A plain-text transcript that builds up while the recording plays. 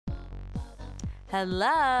Hello.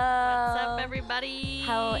 What's up, everybody?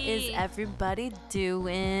 How is everybody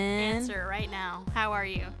doing? Answer right now. How are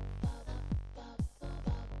you?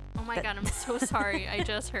 Oh my god, I'm so sorry. I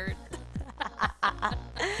just heard.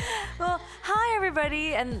 Well, hi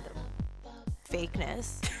everybody and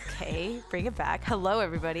fakeness. Okay, bring it back. Hello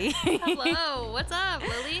everybody. Hello. What's up,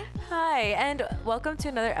 Lily? Hi, and welcome to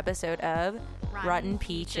another episode of Rotten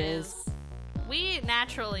Peaches. We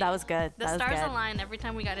naturally. That was good. The That was stars good. align every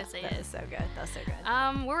time we gotta say That it. was so good. That was so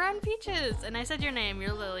good. We're Rotten Peaches, and I said your name.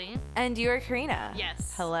 You're Lily. And you are Karina.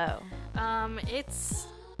 Yes. Hello. It's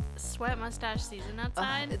sweat mustache season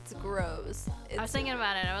outside. It's gross. I was thinking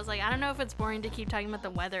about it. I was like, I don't know if it's boring to keep talking about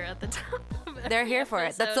the weather at the top. Of They're every here for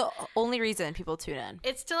it. That's episode. the only reason people tune in.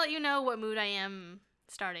 It's to let you know what mood I am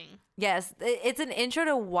starting. Yes, it's an intro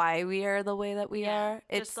to why we are the way that we are.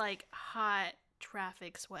 It's Just like hot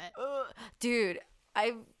traffic sweat. dude,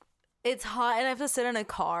 it's hot and I have to sit in a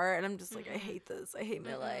car and I'm just like, I hate this. I hate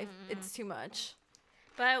my life. It's too much.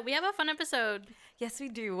 But we have a fun episode. Yes, we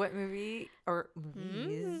do. What movie or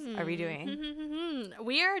movies are we doing?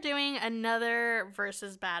 We are doing another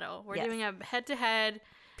versus battle. We're Yes. doing a head-to-head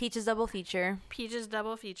Peaches double feature. Peaches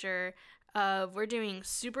double feature of we're doing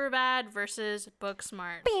Superbad versus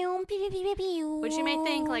Booksmart. Which you may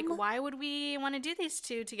think, like, why would we want to do these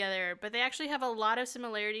two together? But they actually have a lot of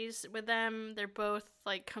similarities with them. They're both,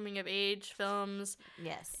 like, coming-of-age films.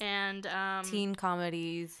 Yes. And, Teen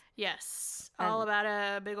comedies. yes, all about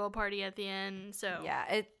a big old party at the end. So,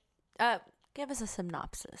 Yeah. Give us a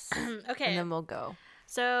synopsis. okay. And then we'll go.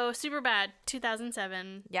 So, Superbad,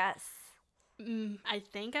 2007. Yes. I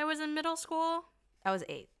think I was in middle school. I was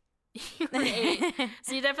 8. You were 8.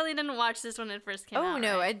 So you definitely didn't watch this when it first came out. Oh,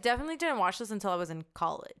 no. right? I definitely didn't watch this until I was in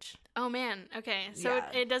college. Oh, man. Okay. So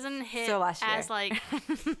Yeah. it doesn't hit So last year. as, like,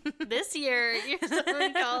 this year. You're still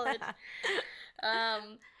in college.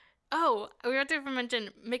 Oh, we have to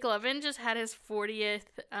mention McLovin just had his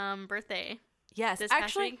 40th birthday. Yes, This past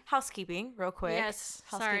actually, week? housekeeping, real quick. Yes,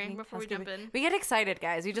 sorry, before we jump in. We get excited,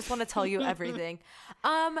 guys. We just want to tell you everything.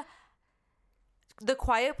 The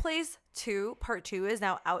Quiet Place 2, Part 2 is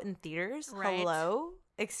now out in theaters. Right. Hello?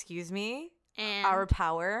 Excuse me? And Our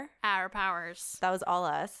Power. our powers That was all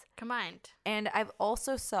us. combined. And I've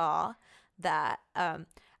also saw that, I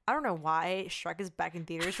don't know why Shrek is back in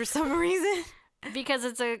theaters for some reason. Because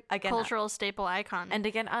it's a Again, cultural staple icon. And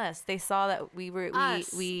again, us. They saw that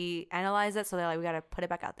Us. we analyzed it, so they're like, we got to put it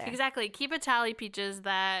back out there. Exactly. Keep a tally, Peaches,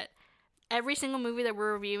 that every single movie that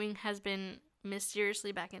we're reviewing has been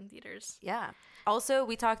mysteriously back in theaters. Yeah. Also,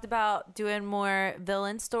 we talked about doing more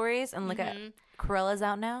villain stories, and look at Cruella's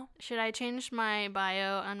out now. Should I change my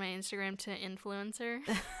bio on my Instagram to influencer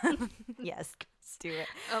Yes, do it.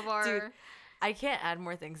 of our... Dude, I can't add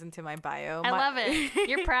more things into my bio. I love it.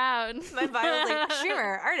 You're proud. My bio is like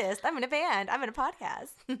streamer, artist. I'm in a band. I'm in a podcast.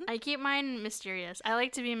 I keep mine mysterious. I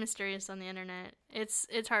like to be mysterious on the internet. It's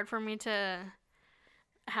hard for me to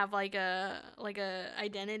have like a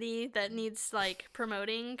identity that needs like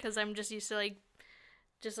promoting because I'm just used to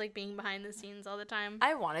just being behind the scenes all the time.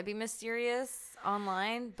 I want to be mysterious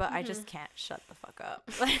online, but I just can't shut the fuck up.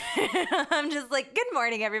 I'm just like, good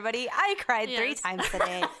morning, everybody. I cried 3 Yes. times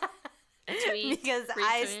today Tweet, because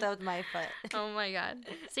I retweet. stubbed my foot. Oh my god.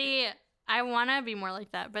 See, I want to be more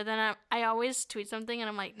like that, but then I always tweet something and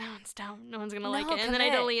I'm like, no one's down. No one's going to like it. And then I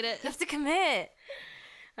commit. delete it. You have to commit.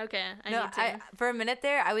 Okay, I No, need to. for a minute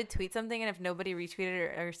there, I would tweet something, and if nobody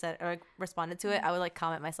retweeted or said or like responded to it, I would like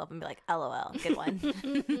comment myself and be like, "LOL, good one."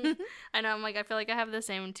 I know, I'm like, I feel like I have the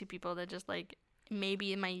same 2 people that just like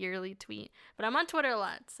maybe in my yearly tweet. But I'm on Twitter a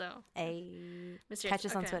lot, so. Hey, Mysterious. catch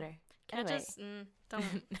us on Okay. Twitter. Catch Anyway. us.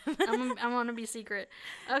 Don't. I want to be secret.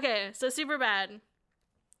 Okay, so Superbad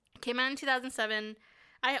came out in 2007.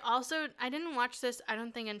 I didn't watch this, I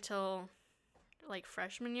don't think, until like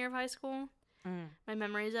freshman year of high school. My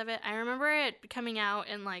memories of it. I remember it coming out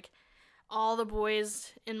and like all the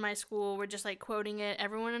boys in my school were just like quoting it.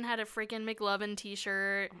 Everyone had a freaking McLovin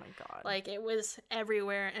t-shirt. Oh my god. Like it was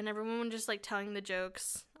everywhere and everyone was just like telling the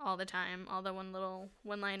jokes all the time, all the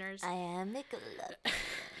one-liners. I am Nicola.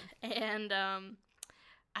 And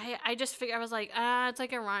I just figured, I was like, it's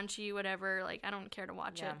like a raunchy whatever, like I don't care to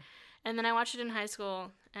watch it. And then I watched it in high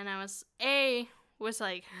school and I was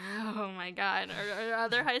like, oh my god, are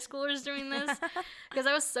other high schoolers doing this? Because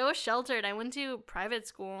I was so sheltered. I went to private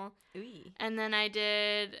school. Ooh. And then I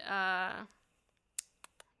did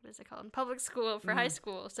what is it called? Public school for high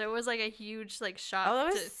school. So it was like a huge like shock.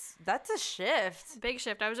 Oh, that's a shift. Big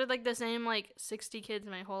shift. I was with like the same like 60 kids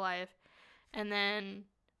my whole life. And then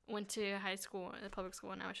went to high school, public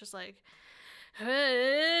school, and I was just like, what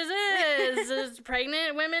is this? There's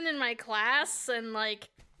pregnant women in my class and like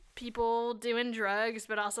people doing drugs,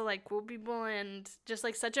 but also like cool people, and just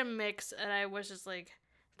like such a mix. And I was just like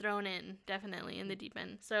thrown in, definitely in the deep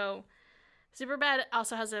end. So Superbad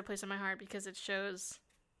also has a place in my heart because it shows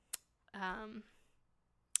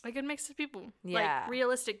a good mix of people, like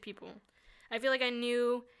realistic people. I feel like I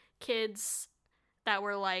knew kids that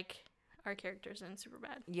were like our characters in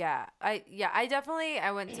Superbad.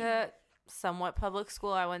 I went to somewhat public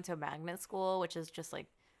school. I went to magnet school, which is just like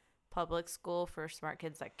public school for smart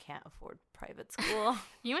kids that can't afford private school.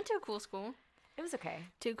 You went to a cool school. It was okay.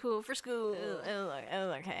 Too cool for school. It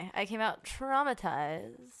was okay. I came out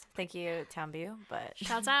traumatized. Thank you, Townview. But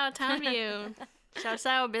shouts out Townview. Shouts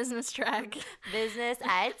out business track. Business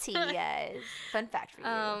IT, guys. Fun fact for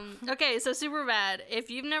you. Okay, so Superbad. If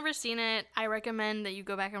you've never seen it, I recommend that you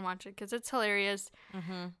go back and watch it because it's hilarious.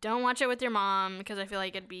 Mm-hmm. Don't watch it with your mom because I feel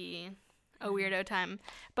like it'd be a weirdo time.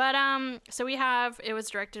 But so it was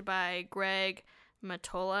directed by Greg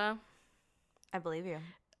Mottola. I believe you.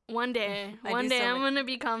 One day I'm gonna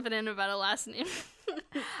be confident about a last name.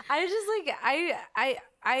 I just like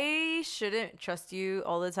I shouldn't trust you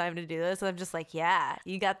all the time to do this. I'm just like, yeah,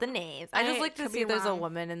 you got the names. I just like to see if there's a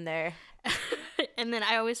woman in there. And then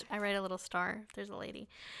I write a little star if there's a lady.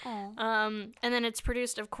 And then it's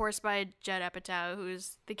produced, of course, by Judd Apatow,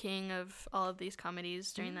 who's the king of all of these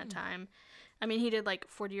comedies during that time. I mean, he did like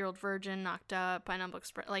 40-Year-Old Virgin, Knocked Up, Pineapple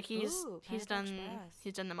Express. Like he's done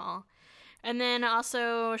them all. And then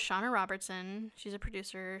also Shauna Robertson. She's a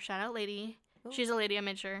producer. Shout out lady. Ooh. She's a lady, I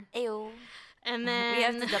made sure. Ayo. And then we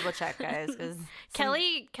have to double check, guys, because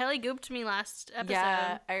Kelly gooped me last episode.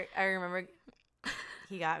 Yeah, I remember.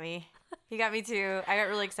 He got me. He got me too. I got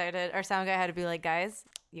really excited. Our sound guy had to be like, guys,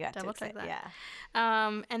 you got double to check that.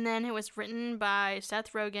 Yeah. And then it was written by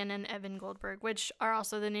Seth Rogen and Evan Goldberg, which are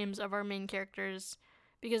also the names of our main characters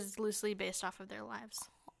because it's loosely based off of their lives.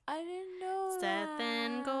 I didn't know Seth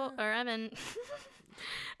that. or Evan.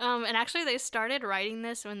 And actually they started writing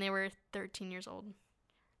this when they were 13 years old.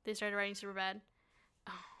 They started writing Superbad.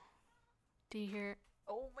 Oh. Do you hear?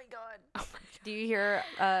 Oh my god. Do you hear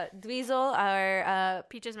Dweezil, our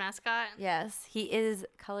Peach's mascot? Yes, he is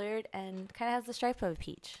colored and kind of has the stripe of a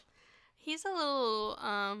peach. He's a little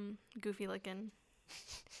goofy looking.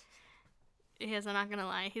 He is, I'm not gonna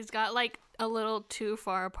lie. He's got like a little too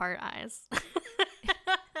far apart eyes.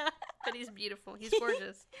 But he's beautiful. He's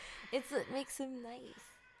gorgeous. It makes him nice.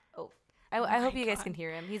 Oh, I hope you guys can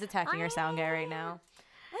hear him. He's attacking our sound guy right now.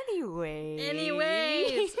 Anyways,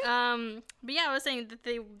 but yeah, I was saying that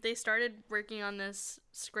they started working on this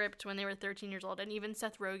script when they were 13 years old, and even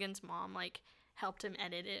Seth Rogen's mom like helped him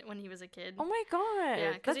edit it when he was a kid. Oh my god,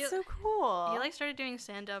 yeah, that's so cool. He like started doing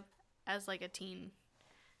stand up as like a teen.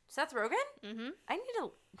 Seth Rogen? Mm-hmm. I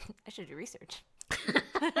should do research.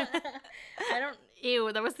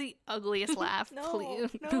 Ew, that was the ugliest laugh.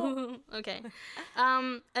 No. Okay.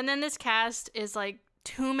 And then this cast is like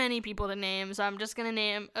too many people to name, so I'm just gonna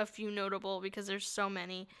name a few notable because there's so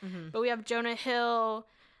many. Mm-hmm. But we have Jonah Hill,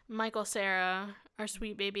 Michael Cera, our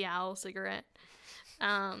sweet baby owl cigarette.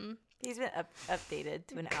 He's been updated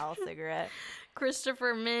to an owl cigarette.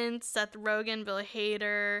 Christopher Mintz, Seth Rogen, Bill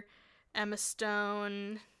Hader, Emma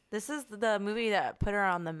Stone. This is the movie that put her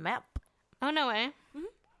on the map. Oh, no way. Mm-hmm.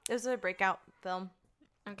 It was a breakout film.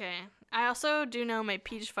 Okay. I also do know my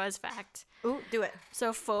Peach Fuzz fact. Ooh, do it.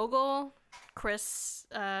 So Fogel,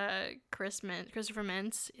 Christopher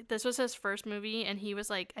Mintz, this was his first movie, and he was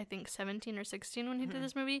like, I think 17 or 16 when he did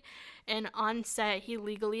this movie. And on set, he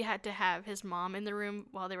legally had to have his mom in the room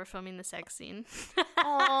while they were filming the sex scene.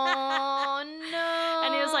 Oh, no.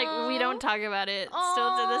 And he was like, we don't talk about it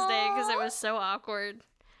still to this day because it was so awkward.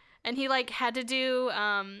 And he like had to do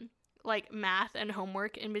like math and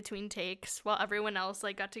homework in between takes while everyone else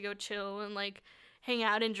like got to go chill and like hang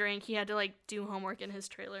out and drink. He had to like do homework in his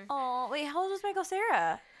trailer. Oh, wait, how old was Michael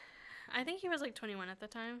Cera? I think he was like 21 at the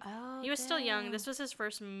time. Oh, he was still young. This was his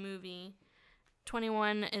first movie.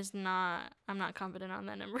 21 is not, I'm not confident on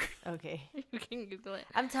that number. Okay. You can Google it.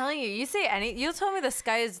 I'm telling you, you'll tell me the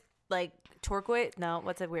sky is like turquoise. No,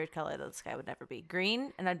 what's a weird color that the sky would never be?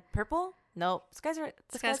 Green and then purple? No, the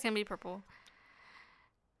skies can be purple.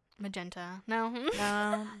 Magenta. No.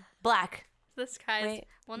 Black. The skies.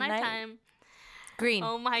 Well, nighttime. Green.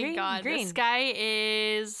 Oh my god. Green. The sky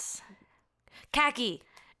is khaki.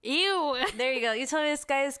 Ew. There you go. You told me the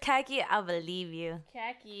sky is khaki. I'll believe you.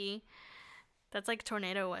 Khaki. That's like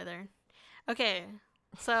tornado weather. Okay.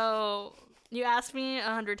 So you asked me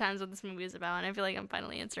 100 times what this movie is about, and I feel like I'm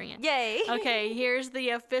finally answering it. Yay. Okay. Here's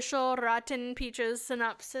the official Rotten Peaches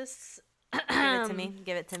synopsis. Give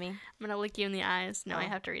it to me. I'm gonna look you in the eyes. No, I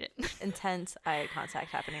have to read it. Intense eye contact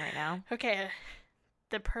happening right now. Okay.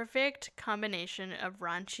 the perfect combination of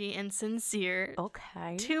raunchy and sincere.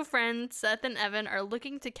 Okay. Two friends, Seth and Evan, are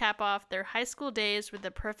looking to cap off their high school days with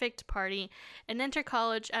the perfect party and enter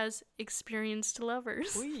college as experienced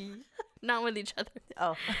lovers. Not with each other.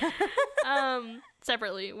 Oh.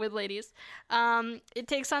 Separately with ladies. It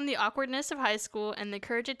takes on the awkwardness of high school and the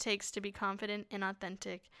courage it takes to be confident and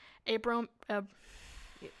authentic. I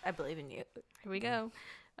believe in you. Here we go.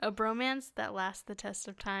 A bromance that lasts the test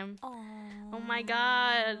of time. Aww. Oh my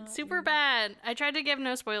god, super bad. I tried to give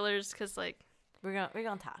no spoilers because, like, we're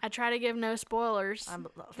gonna talk. I try to give no spoilers.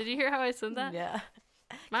 Did you hear how I said that? Yeah.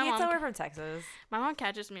 My Can't mom. tell we're from Texas. My mom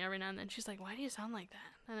catches me every now and then. She's like, "Why do you sound like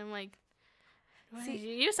that?" And I'm like, "See,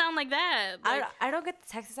 you sound like that." Like, I don't get the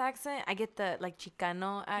Texas accent. I get the like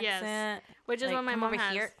Chicano accent, which is like, what my come mom over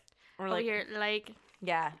has. here. Or Over like here, like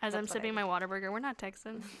yeah. as I'm that's what I sipping my Whataburger. We're not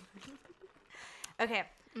Texans. do. Okay,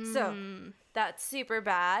 so that's super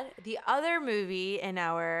bad. The other movie in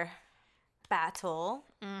our battle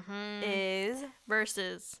is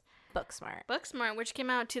Versus Booksmart. Booksmart, which came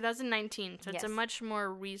out 2019, so it's a Yes. much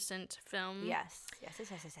more recent film. Yes.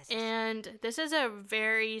 And this is a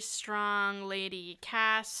very strong lady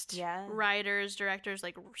cast, Yeah. writers, directors,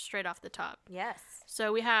 like straight off the top. Yes.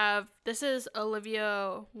 So this is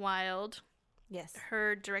Olivia Wilde, Yes.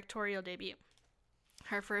 her directorial debut,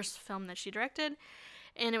 her first film that she directed,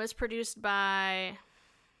 and it was produced by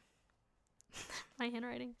my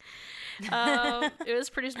handwriting. It was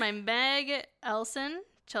produced by Meg Elson,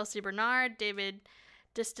 Chelsea Bernard, David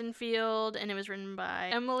Distenfield, and it was written by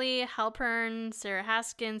Emily Halpern, Sarah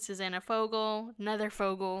Haskins, Susanna Fogel, Nether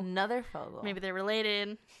Fogel. Another Fogel. Maybe they're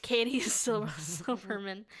related. Katie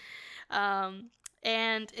Silverman. And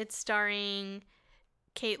it's starring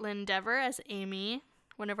Caitlin Dever as Amy,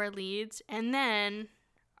 one of our leads. And then,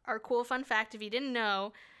 our cool fun fact, if you didn't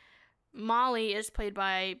know, Molly is played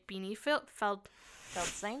by Beanie Feldstein.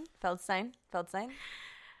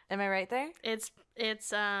 Am I right there? It's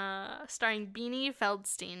starring Beanie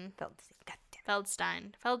Feldstein.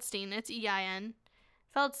 Feldstein. Feldstein. It's EIN.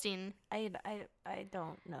 Feldstein. I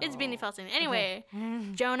don't know. It's Beanie Feldstein. Anyway,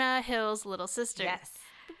 Jonah Hill's little sister. Yes.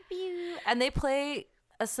 And they play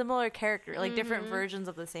a similar character, like different versions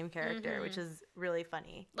of the same character, which is really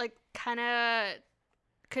funny. Like, kind of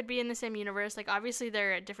could be in the same universe. Like, obviously,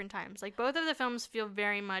 they're at different times. Like, both of the films feel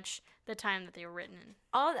very much the time that they were written in.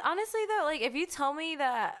 Honestly, though, like, if you tell me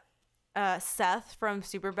that Seth from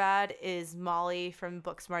Superbad is Molly from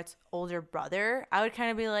Booksmart's older brother, I would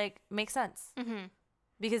kind of be like, makes sense. Mm-hmm.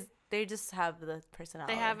 Because they just have the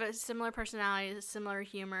personality. They have a similar personality, similar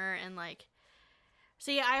humor, and, like...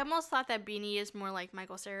 See, I almost thought that Beanie is more like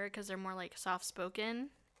Michael Cera because they're more, like, soft-spoken.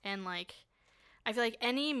 And, like, I feel like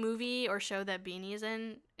any movie or show that Beanie is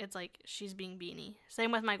in, it's like she's being Beanie.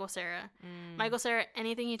 Same with Michael Cera. Michael Cera,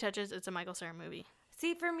 anything he touches, it's a Michael Cera movie.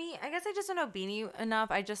 See, for me, I guess I just don't know Beanie enough.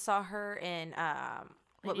 I just saw her in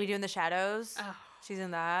What We Do in the Shadows. Oh, she's in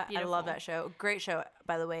that. beautiful. I love that show. Great show,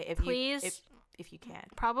 by the way. Please. If you can.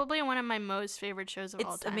 Probably one of my most favorite shows of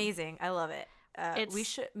all It's time. amazing. I love it. It's- We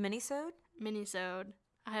should minisode. Minisode.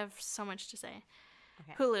 I have so much to say.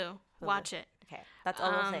 Okay. Hulu. Watch it. Okay, that's all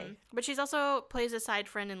I'll say. But she's also plays a side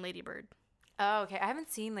friend in Lady Bird. Oh, okay. I haven't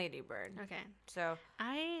seen Lady Bird, Okay. so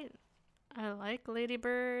I like Lady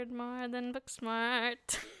Bird more than Booksmart.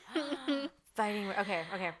 fighting. Okay.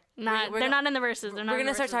 They're not in the verses. We're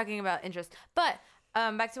gonna start talking about interest, but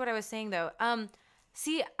back to what I was saying though.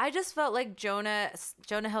 See, I just felt like Jonah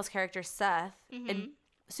Hill's character Seth in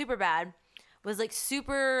Superbad was like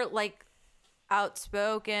super like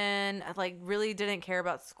outspoken, like really didn't care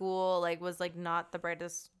about school, like was like not the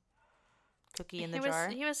brightest cookie in the jar.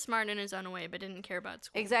 He was smart in his own way, but didn't care about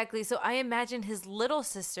school. Exactly. So I imagined his little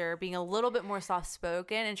sister being a little bit more soft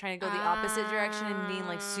spoken and trying to go the opposite direction and being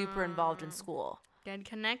like super involved in school. Good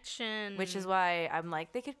connection. Which is why I'm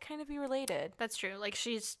like, they could kind of be related. That's true. Like,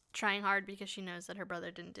 she's trying hard because she knows that her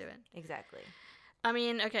brother didn't do it. Exactly. I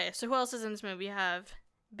mean, okay, so who else is in this movie? You have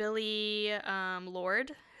Billy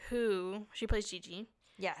Lord, who, she plays Gigi.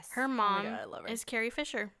 Yes. Her mom oh my God, I love her. is Carrie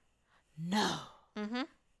Fisher. No. Mm-hmm.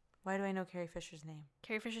 Why do I know Carrie Fisher's name?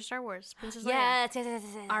 Carrie Fisher, Star Wars. Princess Leia. Yes.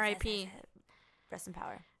 R.I.P. Rest in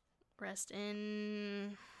power. Rest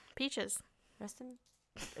in peaches. Rest in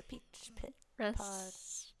the peach pit.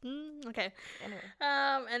 Rest. Okay. Anyway.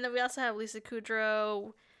 And then we also have Lisa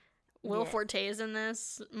Kudrow. Will Yeah. Forte is in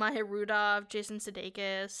this. Maya Rudolph, Jason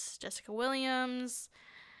Sudeikis, Jessica Williams.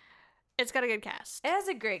 It's got a good cast. It has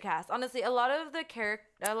a great cast. Honestly, a lot of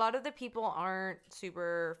the people aren't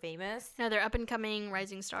super famous. No, they're up and coming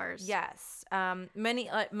rising stars. Yes. Many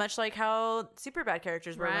much like how Superbad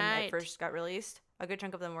characters were when Right. it first got released. A good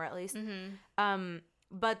chunk of them were at least. Mm-hmm.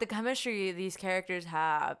 but the chemistry these characters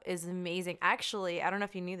have is amazing. Actually, I don't know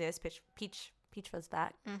if you knew this. Peach fuzz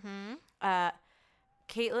fact.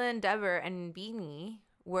 Caitlin, Dever, and Beanie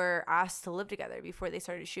were asked to live together before they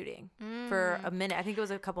started shooting for a minute. I think it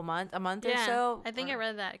was a month or so. I think I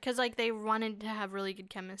read that because like they wanted to have really good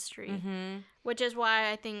chemistry, which is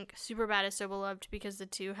why I think Superbad is so beloved, because the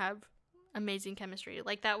two have amazing chemistry.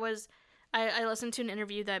 Like that was, I listened to an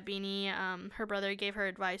interview that Beanie, her brother, gave her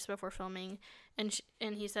advice before filming, and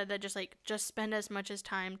he said that just spend as much as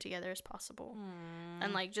time together as possible,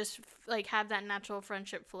 and like just like have that natural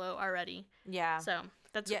friendship flow already. Yeah. So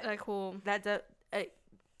that's cool. That's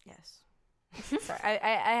yes. Sorry,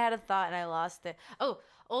 I had a thought and I lost it. Oh,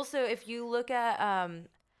 also, if you look at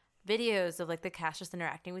videos of like the cast just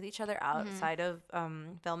interacting with each other outside of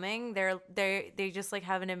filming, they just like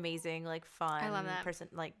have an amazing like fun, I love that. person,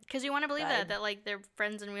 like, because you want to believe that like they're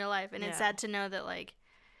friends in real life, and it's sad to know that like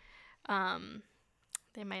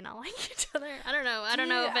they might not like each other. I don't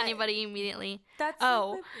know if anybody immediately. That's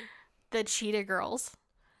the Cheetah Girls.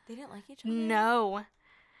 They didn't like each other. No.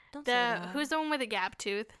 Don't say that. Who's the one with a gap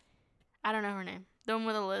tooth? I don't know her name. The one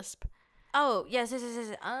with a lisp. Oh, yes.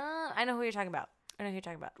 I know who you're talking about.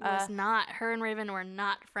 Was not. Her and Raven were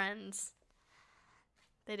not friends.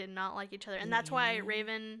 They did not like each other. And that's why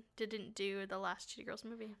Raven didn't do the last Cheetah Girls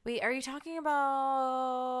movie. Wait, are you talking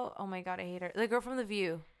about... Oh my god, I hate her. The girl from The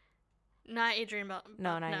View. Not Adrienne Bell.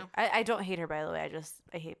 No. I don't hate her, by the way.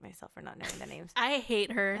 I hate myself for not knowing the names. I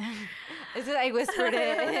hate her. It's that I whispered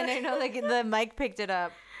it, and I know like the mic picked it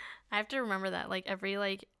up. I have to remember that. Like every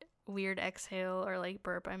like weird exhale or like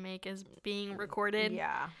burp I make is being recorded.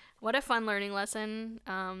 Yeah. What a fun learning lesson.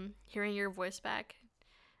 Hearing your voice back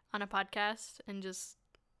on a podcast and just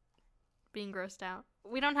being grossed out.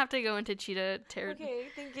 We don't have to go into cheetah territory. Okay,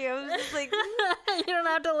 thank you. I was just like, you don't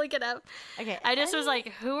have to look it up. Okay. I just was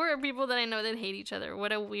like, who are people that I know that hate each other?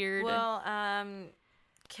 What a weird. Well,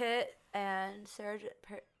 Kit and Sarah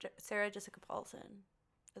Jessica Paulson.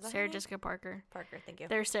 Is that Sarah Jessica Parker. Thank you.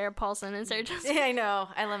 There's Sarah Paulson and Sarah Jessica. Yeah, I know.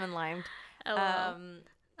 I lemon limed.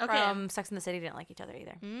 Okay. From Sex and the City didn't like each other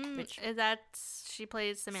either. She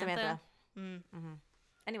plays Samantha.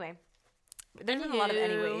 Anyway, there's been a lot of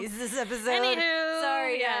anyways this episode. Anywho,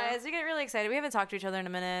 sorry guys, we get really excited. We haven't talked to each other in a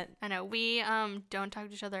minute. I know we don't talk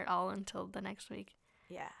to each other at all until the next week.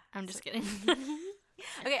 Yeah, I'm just kidding.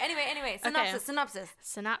 Okay. Anyway. Synopsis.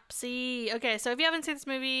 Okay, so if you haven't seen this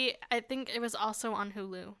movie, I think it was also on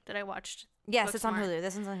Hulu that I watched. Yes, it's on Hulu.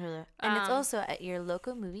 This one's on Hulu, and it's also at your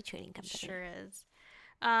local movie trading company. Sure is.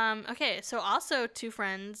 Okay, so also two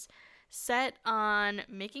friends set on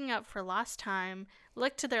making up for lost time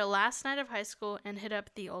look to their last night of high school and hit up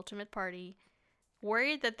the ultimate party.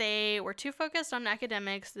 Worried that they were too focused on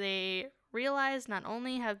academics, they realize not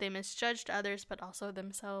only have they misjudged others, but also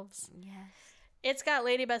themselves. Yes. It's got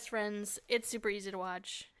lady best friends. It's super easy to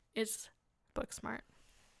watch. It's book smart.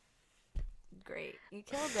 Great. You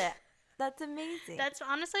killed it. That's amazing. That's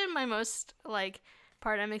honestly my most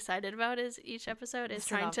part I'm excited about is each episode is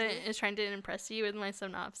trying to impress you with my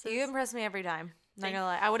synopsis. You impress me every time. Not gonna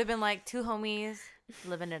lie. I would have been like two homies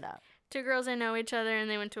living it up. Two girls that know each other and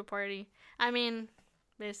they went to a party. I mean,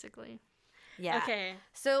 basically. Yeah. Okay.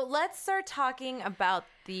 So let's start talking about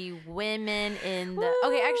the women in the... Woo!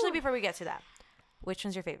 Okay, actually, before we get to that, which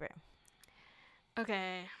one's your favorite?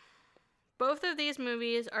 Okay. Both of these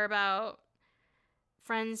movies are about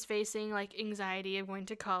friends facing anxiety of going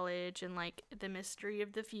to college and the mystery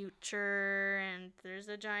of the future, and there's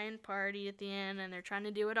a giant party at the end and they're trying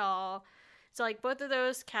to do it all. So both of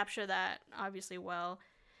those capture that obviously well.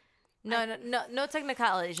 No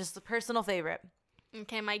technicalities, just a personal favorite.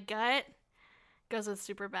 Okay, my gut goes with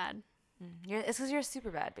Superbad. It's because you're a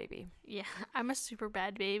super bad baby. Yeah, I'm a super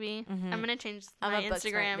bad baby. Mm-hmm. I'm gonna change I'm my a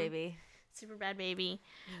Instagram. Baby. Super bad baby.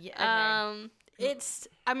 Yeah. Okay. It's.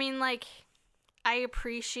 I mean, I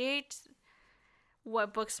appreciate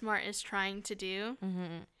what Booksmart is trying to do,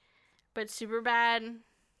 but Superbad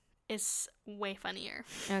is way funnier.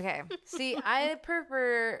 Okay. See, I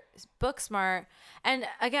prefer Booksmart, and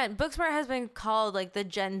again, Booksmart has been called the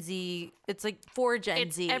Gen Z. It's for Gen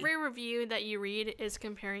Z. Every review that you read is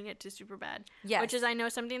comparing it to Superbad. Yes. Which is, I know,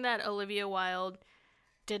 something that Olivia Wilde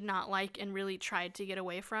did not like and really tried to get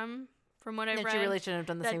away from what I've read. She really shouldn't have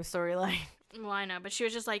done the same storyline. Well, I know, but she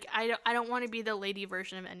was just I don't want to be the lady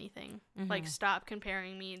version of anything. Stop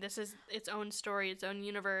comparing me. This is its own story, its own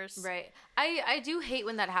universe. Right. I do hate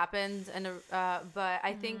when that happens, and but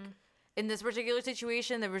I think in this particular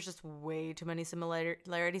situation there was just way too many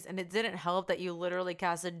similarities, and it didn't help that you literally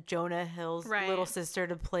casted Jonah Hill's little sister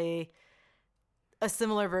to play a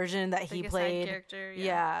similar version that he like a side played. character.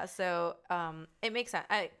 Yeah. So it makes sense.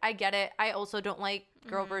 I get it. I also don't like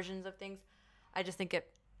girl versions of things. I just think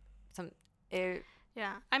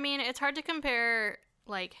Yeah. I mean, it's hard to compare.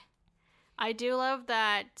 Like, I do love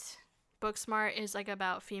that Booksmart is like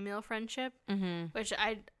about female friendship, which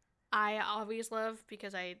I always love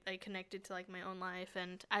because I connected to like my own life,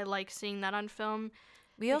 and I like seeing that on film.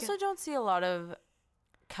 We also don't see a lot of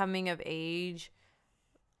coming of age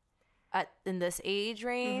in this age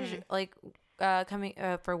range, like coming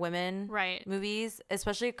for women Right. movies,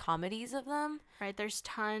 especially comedies of them. Right. There's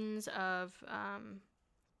tons of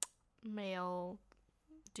male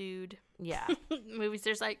dude Yeah. movies.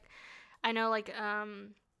 There's like, I know like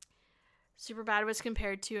Superbad was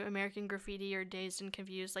compared to American Graffiti or Dazed and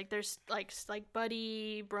Confused. Like there's like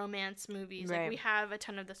buddy bromance movies. Right. Like we have a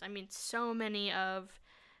ton of this. I mean, so many of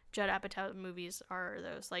Judd Apatow movies are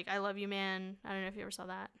those. Like I Love You Man. I don't know if you ever saw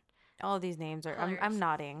that. All of these names are. Hilarious. I'm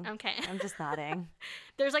nodding. Okay. I'm just nodding.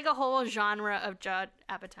 There's like a whole genre of Judd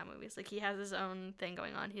Apatow movies. Like he has his own thing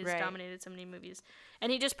going on. He's Right. dominated so many movies,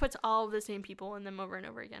 and he just puts all of the same people in them over and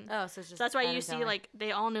over again. Oh, so it's just. So that's why you added see going. like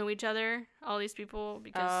they all know each other, all these people,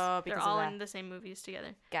 because they're because of all that. in the same movies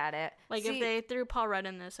together. Got it. Like See, if they threw Paul Rudd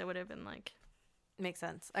in this, I would have been like, makes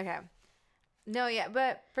sense. Okay. No, yeah,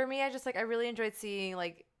 but for me, I just like I really enjoyed seeing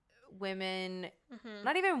like women,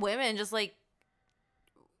 not even women, just like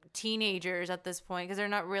teenagers at this point because they're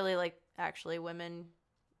not really like actually women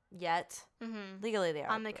yet. Legally, they are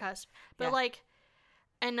on the but- cusp, but yeah. like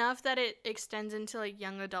enough that it extends into like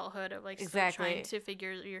young adulthood of like still Exactly. trying to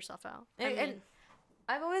figure yourself out. And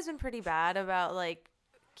I've always been pretty bad about like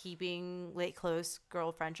keeping like close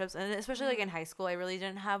girl friendships, and especially like in high school, I really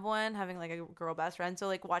didn't have one, having like a girl best friend. So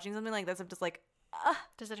like watching something like this, I'm just like,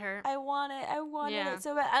 does it hurt? I want it. I wanted Yeah. it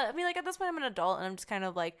so bad. I mean, like at this point, I'm an adult, and I'm just kind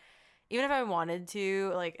of like, even if I wanted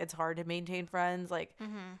to, like, it's hard to maintain friends. Like,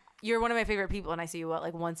 you're one of my favorite people, and I see you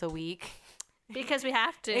like once a week. Because we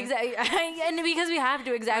have to. Exactly, and because we have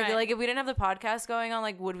to. Exactly. Right. Like, if we didn't have the podcast going on,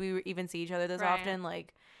 like, would we even see each other this Right. often? Like,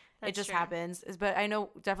 it That's just true. happens. But I know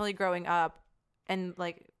definitely growing up and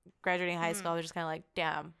like graduating high school, I was just kind of like,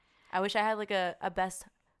 damn, I wish I had like a best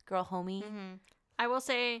girl homie. I will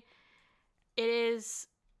say, it is,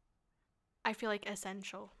 I feel like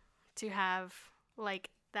essential to have like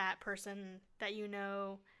that person that you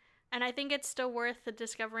know, and I think it's still worth the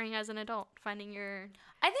discovering as an adult, finding your.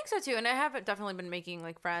 I think so too, and I have definitely been making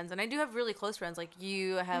like friends, and I do have really close friends. Like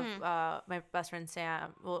you have my best friend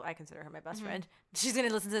Sam. Well, I consider her my best friend. She's gonna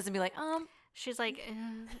listen to this and be like, She's like,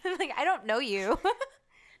 like I don't know you.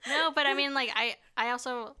 no, but I mean, like I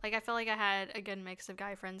also like I feel like I had a good mix of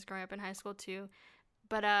guy friends growing up in high school too,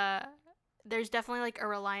 but there's definitely like a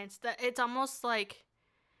reliance that it's almost like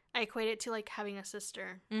I equate it to like having a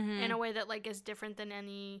sister in a way that like is different than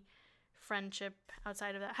any friendship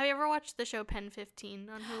outside of that. Have you ever watched the show Pen 15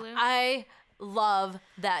 on Hulu? I love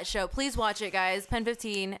that show. Please watch it, guys. Pen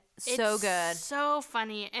 15, so It's good. so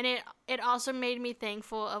funny, and it also made me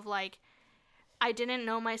thankful of like I didn't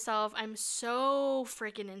know myself. I'm so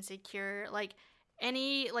freaking insecure. Like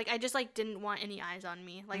I just like didn't want any eyes on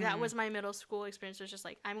me. Like that was my middle school experience. It was just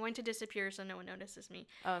like I'm going to disappear so no one notices me.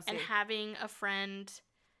 Oh, And sweet. having a friend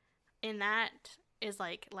in that is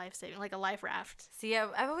like life saving, like a life raft. See,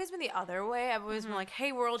 I've always been the other way. I've always been like,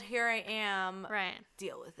 hey, world, here I am. Right.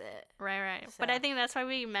 Deal with it. Right. So- But I think that's why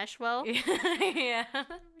we mesh well. Yeah.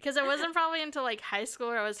 Because it wasn't probably until like high school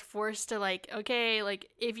where I was forced to like, okay, like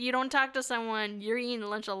if you don't talk to someone, you're eating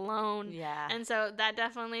lunch alone. Yeah. And so that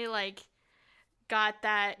definitely like got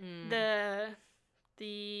that the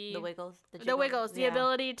Wiggles. the wiggles, the Yeah.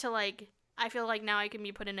 ability to like I feel like now I can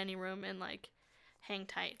be put in any room and like hang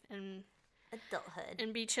tight and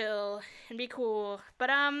Adulthood. be chill and be cool. But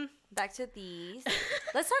Back to these.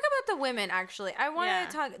 Let's talk about the women, actually. I want Yeah.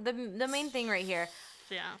 to talk the main thing right here.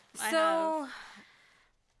 yeah. So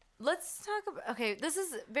let's talk about, okay, this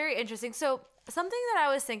is very interesting. So something that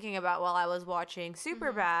I was thinking about while I was watching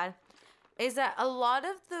Superbad is that a lot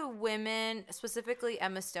of the women, specifically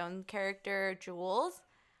Emma Stone character Jules,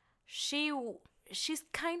 she's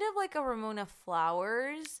kind of like a Ramona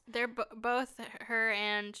Flowers. They're both her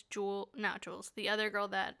and not Jules, the other girl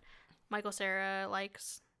that Michael Cera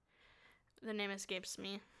likes. The name escapes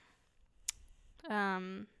me.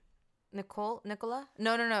 Nicola?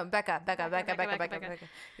 No. Becca.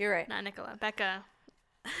 You're right. Not Nicola. Becca.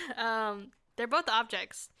 They're both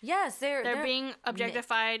objects. Yes, They're being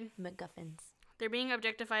objectified. MacGuffins. They're being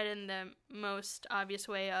objectified in the most obvious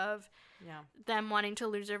way of Yeah. them wanting to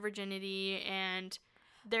lose their virginity, and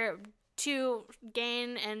to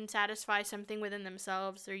gain and satisfy something within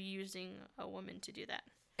themselves, they're using a woman to do that.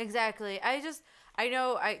 Exactly. I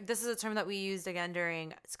know this is a term that we used again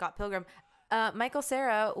during Scott Pilgrim. Michael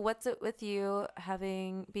Cera, what's it with you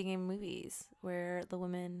being in movies where the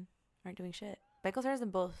women aren't doing shit? Michael Cera's in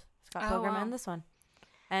both Scott Pilgrim and this one.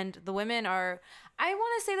 And the women are, I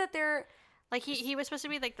want to say that they're like he was supposed to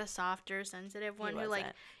be like the softer, sensitive one who like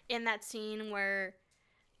in that scene where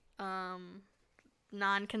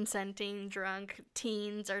non-consenting drunk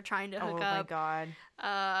teens are trying to hook up. Oh my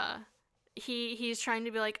god. He's trying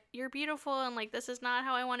to be like, you're beautiful, and like this is not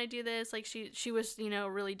how I want to do this. Like she was, you know,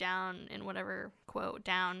 really down in whatever quote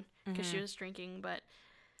down because she was drinking, but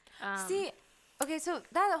see, okay, so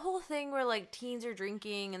that whole thing where like teens are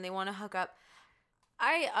drinking and they want to hook up,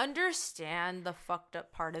 I understand the fucked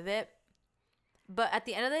up part of it, but at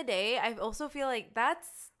the end of the day, I also feel like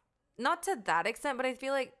that's not to that extent, but I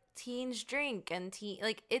feel like teens drink and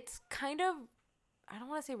like it's kind of, I don't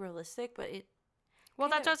want to say realistic, but it. Well,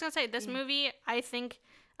 that's what I was gonna say. This movie, I think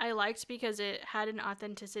I liked because it had an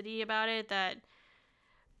authenticity about it that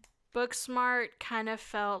Booksmart kind of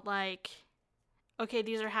felt like, okay,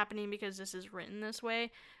 these are happening because this is written this way,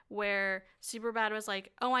 where Superbad was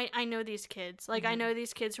like, oh, I know these kids. Like, I know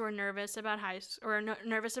these kids who are nervous about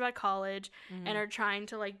nervous about college and are trying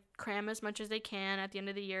to, like, cram as much as they can at the end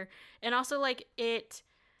of the year. And also, like, it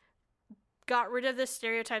got rid of this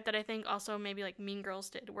stereotype that I think also maybe, like, Mean Girls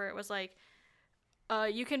did, where it was like,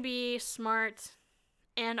 you can be smart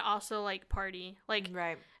and also, like, party. Like,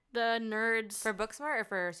 right. The nerds. For Booksmart or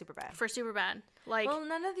for Superbad? For Superbad. Like, well,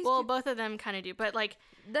 none of these both of them kind of do. But, like,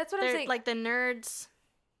 that's what I'm saying. Like, the nerds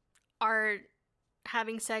are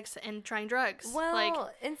having sex and trying drugs. Well, like,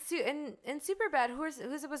 in Superbad, who's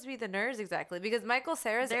supposed to be the nerds exactly? Because Michael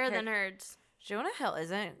Cera's they're the nerds. Jonah Hill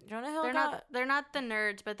isn't. Jonah Hill they're not the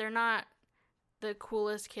nerds, but they're not the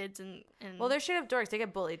coolest kids in well, they're straight up dorks. They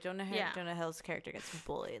get bullied. Jonah Hill's character gets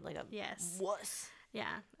bullied like a wuss. Yeah.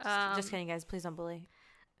 Just kidding, guys. Please don't bully.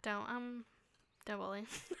 Don't bully.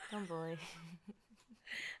 Don't bully.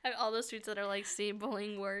 I have all those tweets that are like, see,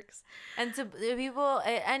 bullying works. And to people,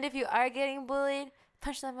 and if you are getting bullied,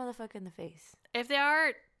 punch that motherfucker in the face. If they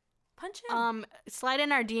are, punch him. Slide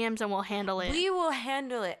in our DMs and we'll handle it. We will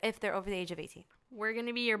handle it if they're over the age of 18. We're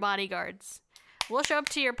gonna be your bodyguards. We'll show up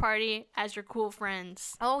to your party as your cool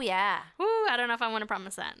friends. Oh yeah. Woo! I don't know if I want to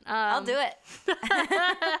promise that. I'll do it.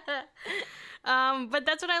 But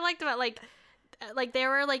that's what I liked about like they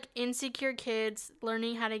were like insecure kids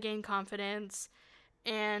learning how to gain confidence,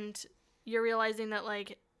 and you're realizing that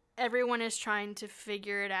like everyone is trying to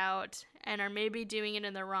figure it out and are maybe doing it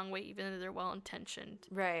in the wrong way, even though they're well intentioned.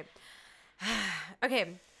 Right.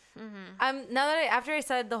 Okay. Now that after I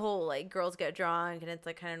said the whole like girls get drunk and it's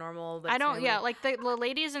like kind of normal, but I don't. Yeah, like the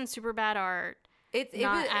ladies in Superbad are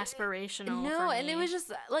not aspirational. No, and it was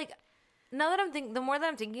just like now that the more that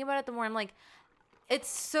I'm thinking about it, the more I'm like, it's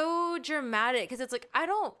so dramatic because it's like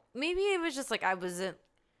maybe it was just like I wasn't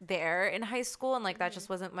there in high school and like that just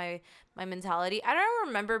wasn't my mentality. I don't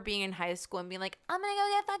remember being in high school and being like, I'm gonna go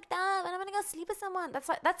get fucked up and I'm gonna go sleep with someone.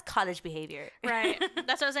 That's college behavior. Right.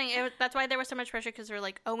 That's what I was saying. That's why there was so much pressure because we're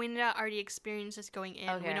like, oh, we need to already experience this going in.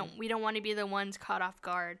 Okay. We don't want to be the ones caught off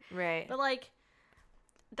guard. Right. But like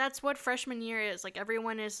that's what freshman year is. Like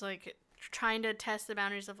everyone is like trying to test the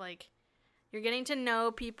boundaries of like you're getting to know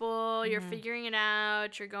people, you're figuring it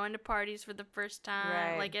out, you're going to parties for the first time.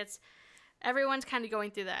 Right. Like everyone's kind of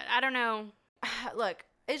going through that. I don't know. Look,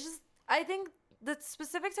 it's just I think the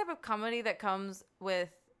specific type of comedy that came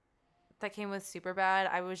with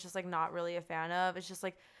Superbad, I was just like not really a fan of. It's just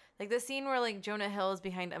like the scene where like Jonah Hill is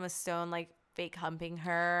behind Emma Stone like fake humping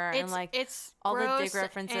her and like it's all the dick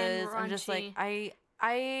references. I'm just like I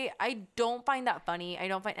don't find that funny. I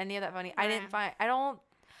don't find any of that funny. Right.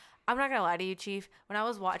 I'm not gonna lie to you, Chief. When I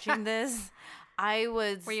was watching this,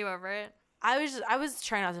 Were you over it? I was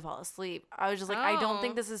trying not to fall asleep. I was just like, I don't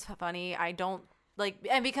think this is funny. I don't like,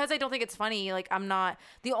 and because I don't think it's funny, like I'm not.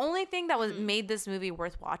 The only thing that made this movie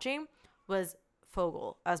worth watching was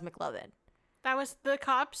Fogel as McLovin. That was the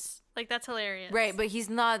cops. Like that's hilarious, right? But he's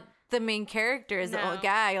not the main character. Is the old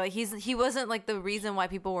guy. Like he wasn't like the reason why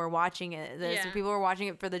people were watching it. People were watching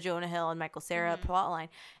it for the Jonah Hill and Michael Cera plotline,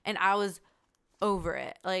 and I was over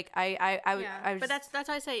it. Like I was, but that's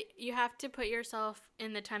why I say you have to put yourself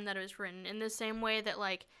in the time that it was written, in the same way that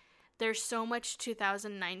like there's so much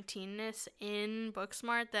 2019ness in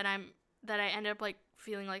Booksmart that I end up like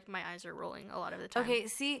feeling like my eyes are rolling a lot of the time. Okay,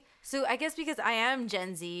 see, so I guess because I am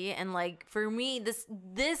Gen Z and like for me this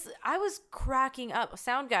I was cracking up.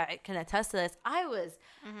 Sound guy can attest to this. I was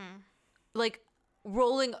like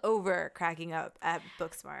rolling over cracking up at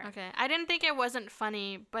Booksmart. Okay, I didn't think it wasn't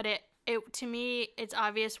funny, but it to me, it's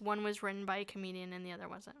obvious one was written by a comedian and the other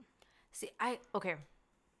wasn't. See, okay.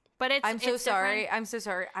 But I'm so sorry. different. I'm so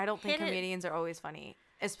sorry. I don't think Hit it. comedians are always funny.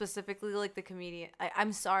 Specifically, like the comedian.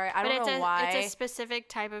 I'm sorry. I But don't know why. it's a specific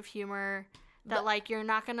type of humor that like you're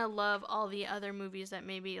not gonna love all the other movies that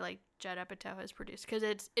maybe like Judd Apatow has produced, because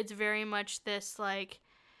it's very much this like,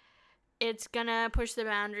 it's gonna push the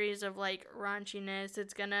boundaries of like raunchiness.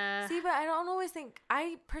 It's gonna See, but I don't always think.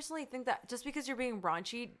 I personally think that just because you're being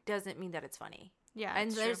raunchy doesn't mean that it's funny. yeah. And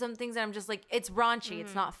it's there's true. some things that I'm just like, it's raunchy.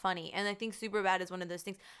 It's not funny. And I think Superbad is one of those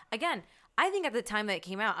things. Again, I think at the time that it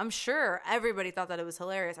came out, I'm sure everybody thought that it was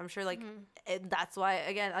hilarious. I'm sure like that's why,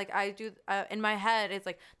 again, like I do in my head, it's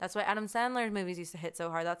like, that's why Adam Sandler's movies used to hit so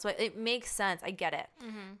hard. That's why it makes sense. I get it.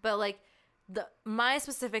 But like my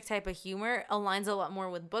specific type of humor aligns a lot more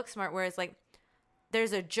with Booksmart, where it's like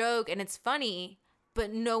there's a joke and it's funny,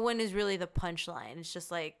 but no one is really the punchline. It's just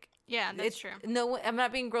like, Yeah, that's true. No, I'm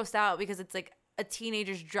not being grossed out because it's like a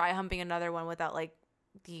teenager's dry humping another one without like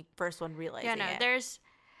the first one realizing Yeah, no, it. there's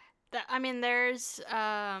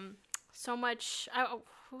so much. I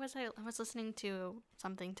was listening to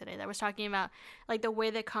something today that was talking about like the way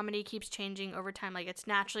that comedy keeps changing over time. Like it's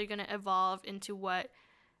naturally going to evolve into what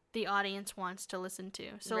the audience wants to listen to.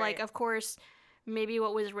 So like, Right. of course, maybe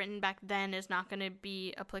what was written back then is not going to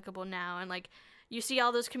be applicable now. And like, you see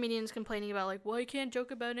all those comedians complaining about like, well, I can't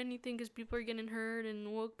joke about anything because people are getting hurt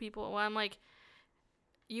and woke people. Well, I'm like,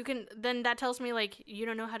 then that tells me like you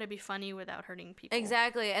don't know how to be funny without hurting people.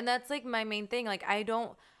 Exactly. And that's like my main thing. Like I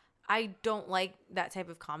don't like that type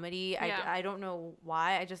of comedy. Yeah. I don't know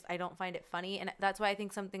why. I don't find it funny. And that's why I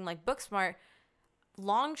think something like Booksmart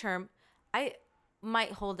long term I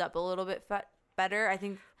might hold up a little bit better. I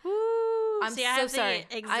think I'm See, so I have sorry.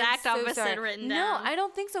 the exact I'm so opposite sorry. written No, down. I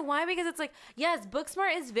don't think so. Why? Because it's like, yes,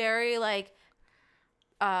 Booksmart is very like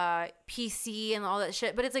PC and all that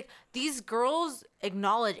shit, but it's like these girls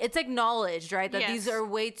acknowledged, right, that these Yes.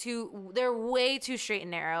 are they're way too straight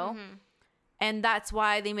and narrow. And that's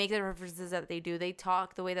why they make the references that they do. They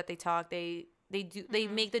talk the way that they talk. They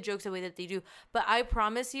make the jokes the way that they do. But I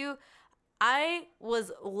promise you, I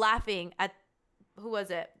was laughing at, who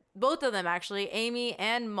was it? Both of them actually, Amy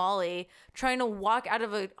and Molly, trying to walk out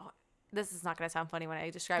of this is not going to sound funny when I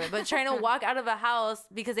describe it, but trying to walk out of a house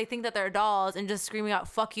because they think that they're dolls and just screaming out,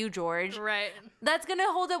 "Fuck you, George." Right. That's going to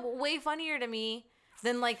hold up way funnier to me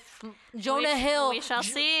than like Jonah Hill we shall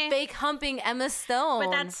see. fake humping Emma Stone.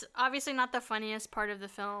 But that's obviously not the funniest part of the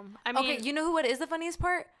film. I mean, Okay, you know what is the funniest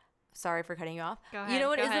part? Sorry for cutting you off. Go ahead, You know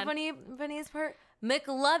what go is ahead. the funniest part?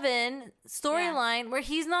 McLovin storyline where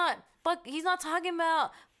he's not talking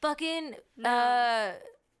about fucking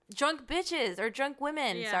drunk bitches or drunk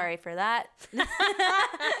women. Yeah. Sorry for that.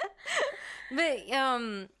 But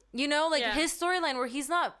you know, like Yeah. his storyline where he's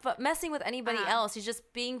not messing with anybody Uh-huh. else. He's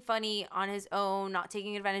just being funny on his own, not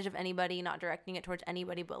taking advantage of anybody, not directing it towards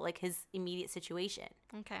anybody, but like his immediate situation.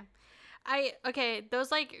 okay,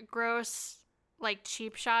 those like gross like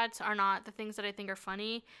cheap shots are not the things that I think are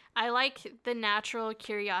funny. I like the natural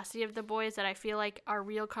curiosity of the boys that I feel like are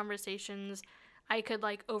real conversations I could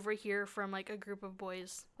like overhear from like a group of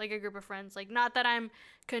boys, like a group of friends. Like, not that I'm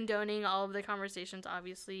condoning all of the conversations,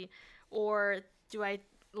 obviously, or do I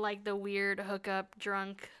like the weird hookup,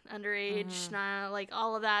 drunk, underage, like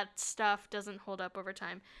all of that stuff doesn't hold up over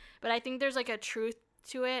time. But I think there's like a truth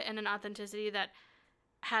to it and an authenticity that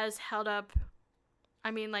has held up.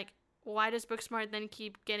 I mean, like, why does Booksmart then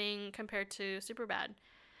keep getting compared to Superbad?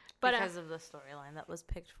 But Because of the storyline that was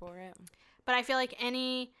picked for it. but I feel like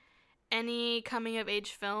any coming of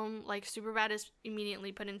age film, like Superbad, is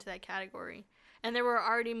immediately put into that category. And there were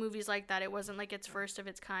already movies like that. It wasn't like its first of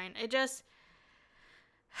its kind. It just,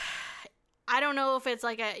 I don't know if it's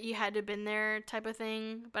like a you had to been there type of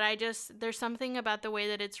thing, but there's something about the way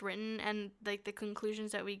that it's written and like the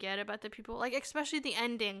conclusions that we get about the people, like especially the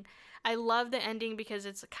ending. I love the ending because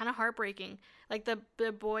it's kind of heartbreaking. Like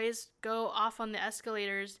the boys go off on the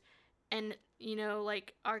escalators and, you know,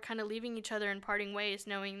 like are kind of leaving each other and parting ways,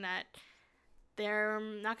 knowing that they're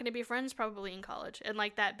not going to be friends probably in college. And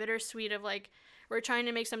like that bittersweet of like, we're trying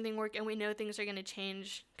to make something work and we know things are going to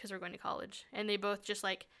change because we're going to college. And they both just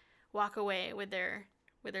like walk away with their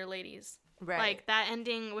ladies. Right. Like that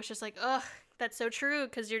ending was just like, ugh, that's so true.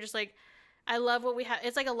 Cause you're just like, I love what we have.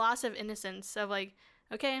 It's like a loss of innocence of like,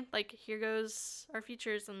 okay, like here goes our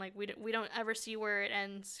futures. And like, we don't ever see where it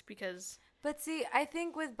ends because. But see, I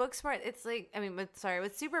think with Booksmart, it's like, I mean, with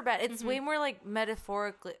Superbad, it's way more like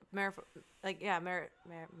metaphorically, you know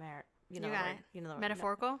You the got word, it. you know the word.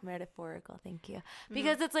 Metaphorical? No, metaphorical, thank you.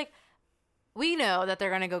 Because it's like, we know that they're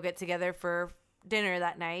gonna go get together for dinner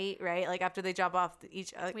that night, right? Like after they drop off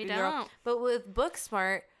each other. We don't. But with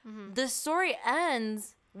Booksmart, the story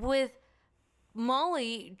ends with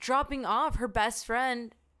Molly dropping off her best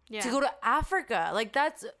friend to go to Africa. Like,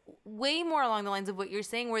 that's way more along the lines of what you're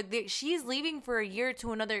saying, where she's leaving for a year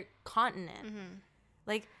to another continent.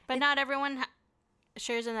 Like, but not everyone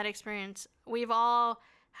shares in that experience. We've all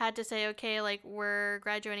had to say, okay, like, we're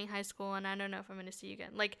graduating high school and I don't know if I'm going to see you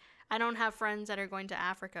again. Like, I don't have friends that are going to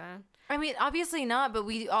Africa. I mean, obviously not, but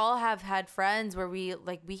we all have had friends where we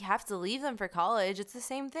have to leave them for college. It's the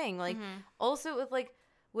same thing. Like, also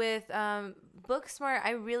with Booksmart,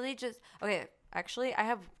 I really just, okay, actually,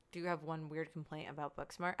 I do have one weird complaint about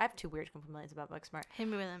Booksmart. I have 2 weird complaints about Booksmart. Hit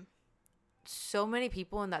me with them. So many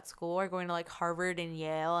people in that school are going to like Harvard and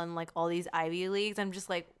Yale and like all these Ivy Leagues. I'm just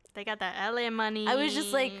like, they got that LA money. I was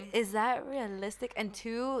just like, is that realistic? And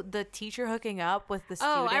 2, the teacher hooking up with the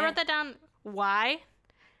student. Oh, I wrote that down. Why?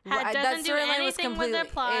 Doesn't do anything with the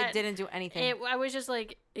plot. It didn't do anything. I was just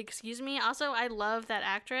like, excuse me. Also, I love that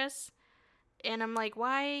actress. And I'm like,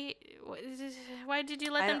 why did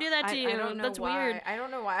you let them do that to you? I don't know. That's why. weird. I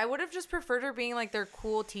don't know why. I would have just preferred her being like their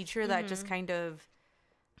cool teacher that just kind of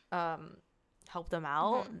helped them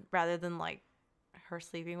out rather than like her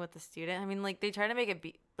sleeping with the student. I mean, like, they try to make it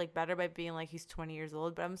be like better by being like he's 20 years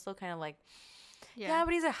old, but I'm still kind of like, yeah,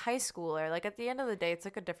 but he's a high schooler. Like, at the end of the day, it's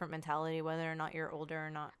like a different mentality whether or not you're older or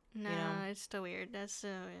not. No, you know? it's still weird. That's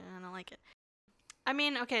I don't like it. I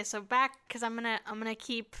mean, okay, so back, because I'm gonna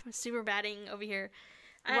keep super batting over here.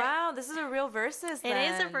 Wow, this is a real versus. It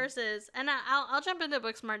is a versus, and I'll jump into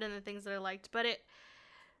Booksmart and the things that I liked, but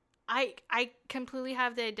I completely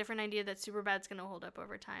have the different idea that Superbad's gonna hold up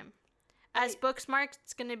over time. As Booksmart,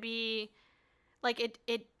 it's gonna be like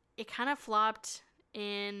it kind of flopped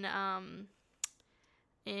in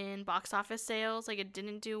box office sales. Like, it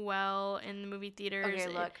didn't do well in the movie theaters. Okay,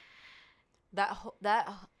 look, that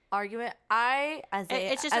argument, as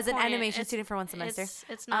an animation student for one semester,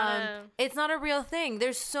 it's not it's not a real thing.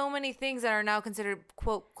 There's so many things that are now considered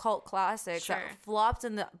quote cult classics that flopped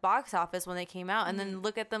in the box office when they came out, and then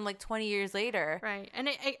look at them like 20 years later. Right. And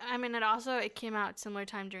it came out similar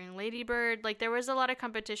time during Lady Bird. Like, there was a lot of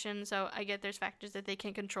competition, so I get there's factors that they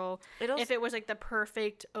can't control. If it was like the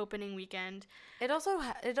perfect opening weekend, it also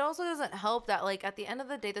doesn't help that, like, at the end of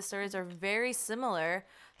the day the stories are very similar,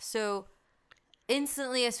 so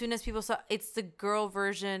instantly, as soon as people saw it's the girl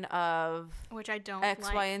version of which I don't X,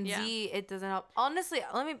 like. Y, and Z, it doesn't help. Honestly,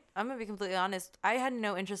 I'm gonna be completely honest. I had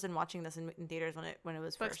no interest in watching this in theaters when it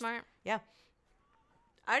was first. Booksmart? Yeah,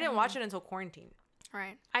 I didn't watch it until quarantine.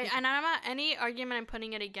 Right. And I'm not any argument I'm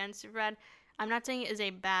putting it against Superbad. I'm not saying it is a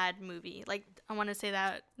bad movie. Like, I want to say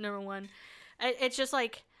that, number one. It's just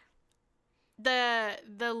like the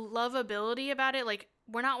lovability about it. Like,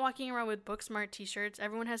 we're not walking around with Booksmart t-shirts.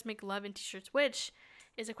 Everyone has McLovin t-shirts, which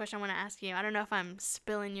is a question I want to ask you. I don't know if I'm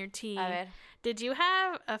spilling your tea. Did you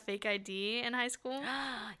have a fake ID in high school?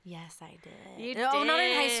 Yes, I did. You did. Not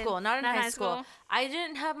in high school. Not in high school. I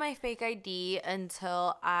didn't have my fake ID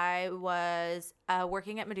until I was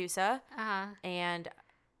working at Medusa. And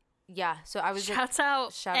yeah, so I was Shout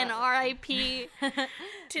out R.I.P.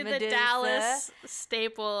 to the Dallas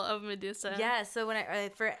staple of Medusa. Yeah, so when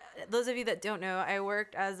for those of you that don't know, I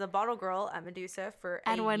worked as a bottle girl at Medusa for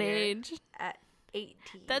at what age? At 18.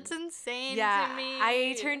 That's insane to me.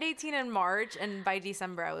 I turned 18 in March, and by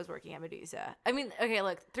December I was working at Medusa. I mean, okay,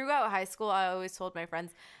 look, throughout high school I always told my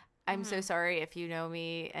friends, I'm so sorry if you know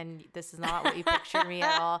me and this is not what you picture me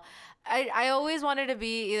at all. I always wanted to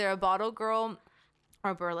be either a bottle girl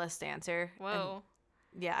or a burlesque dancer. Whoa.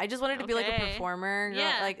 And yeah, I just wanted to be like a performer.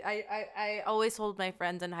 Yeah. Like I always told my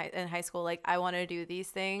friends in high school, like, I want to do these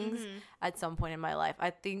things at some point in my life.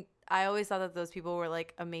 I always thought that those people were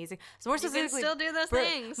like amazing. So more specifically, you can still do those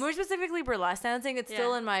things. More specifically, burlesque dancing. It's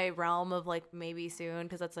still in my realm of like maybe soon,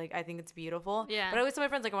 because that's like, I think it's beautiful. Yeah. But I always tell my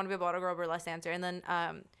friends, like, I want to be a bottle girl, burlesque dancer. And then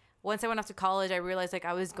once I went off to college, I realized like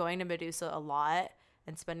I was going to Medusa a lot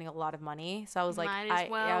and spending a lot of money. So I was like, I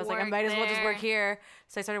might as well just work here.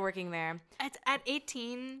 So I started working there. At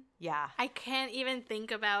 18, yeah, I can't even think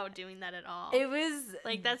about doing that at all. It was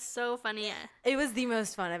like, that's so funny. It was the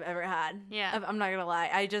most fun I've ever had. Yeah, I'm not gonna lie.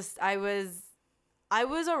 I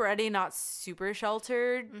was already not super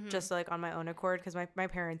sheltered, just like on my own accord, because my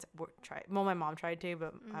parents tried. Well, my mom tried to,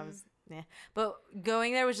 but I was. Yeah. But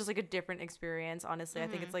going there was just like a different experience, honestly. I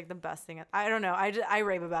think it's like the best thing. I don't know. I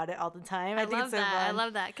rave about it all the time. I think it's so fun. I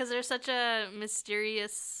love that, because there's such a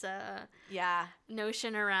mysterious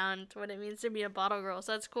notion around what it means to be a bottle girl.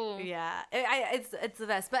 So that's cool. Yeah. It's the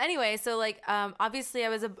best. But anyway, so like obviously I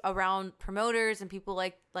was around promoters and people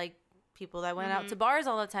like people that went out to bars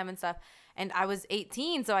all the time and stuff. And I was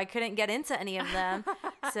 18, so I couldn't get into any of them.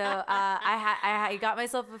 So I got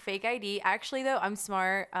myself a fake ID. Actually, though, I'm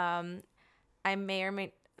smart. I may or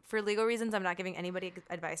may, for legal reasons, I'm not giving anybody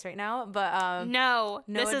advice right now. But no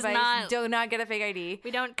this advice. Is not. Do not get a fake ID.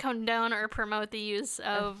 We don't condone or promote the use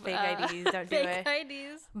of fake IDs. Don't do it. Fake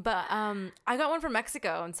IDs. But I got one from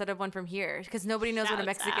Mexico instead of one from here because nobody knows what a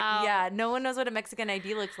Mexican. Out. Yeah, no one knows what a Mexican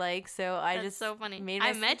ID looks like. So That's just so funny. Made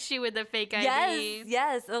I met you with a fake ID.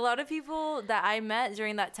 Yes. A lot of people that I met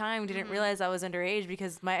during that time didn't realize I was underage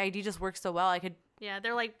because my ID just works so well. I could. Yeah,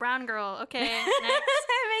 they're like, brown girl. Okay,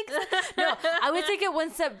 next. No, I would take it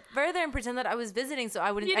one step further and pretend that I was visiting, so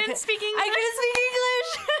I wouldn't. You didn't speak English. I couldn't speak English.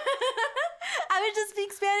 I would just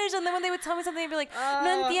speak Spanish, and then when they would tell me something, I'd be like,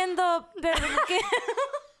 "No entiendo, pero qué."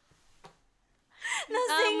 No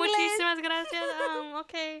sé inglés. Muchísimas gracias.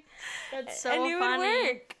 Okay, that's so funny. And it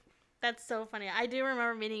would work. That's so funny. I do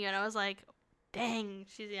remember meeting you, and I was like, "Dang,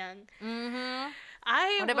 she's young." Mm-hmm.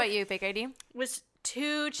 What about you? Fake ID? Was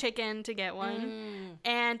too chicken to get one,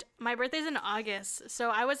 and my birthday's in August,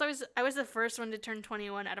 so I was the first one to turn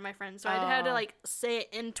 21 out of my friends, so I had to like say it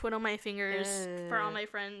and twiddle my fingers for all my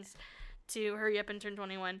friends to hurry up and turn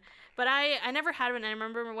 21. But I never had one. I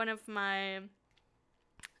remember one of my,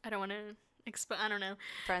 I don't want to I don't know,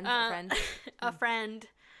 a friend,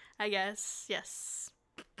 I guess, yes,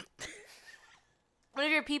 one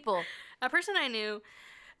of your people, a person I knew,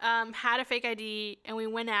 had a fake ID, and we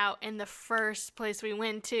went out, and the first place we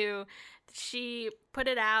went to, she put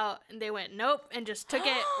it out, and they went, nope, and just took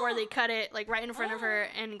it, or they cut it, like, right in front of her,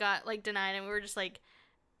 and got, like, denied, and we were just like,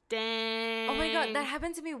 dang. Oh my god, that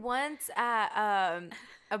happened to me once at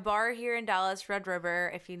a bar here in Dallas, Red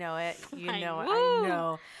River, if you know it. You know it. I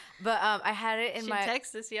know. But I had it in my...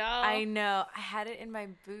 Texas, y'all. I know. I had it in my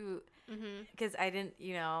boot, because I didn't,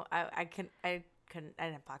 I didn't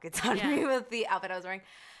have pockets on me with the outfit I was wearing.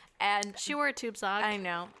 And she wore a tube sock. I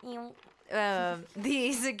know.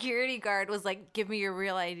 The security guard was like, give me your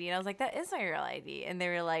real ID. And I was like, that is my real ID. And they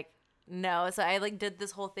were like, no. So I like did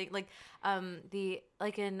this whole thing, like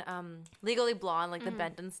in Legally Blonde, like the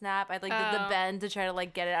bend and snap. I like did the bend to try to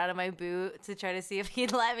like get it out of my boot to try to see if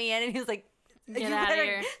he'd let me in. And he was like, get out of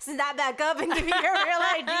here. Snap back up and give me your real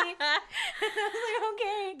ID. And I was like,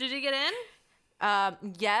 okay. Did you get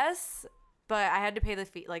in? Yes. But I had to pay the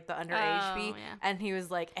fee, like the underage fee, yeah. And he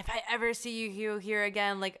was like, "If I ever see you here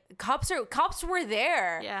again, like cops were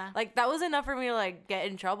there, yeah, like that was enough for me to like get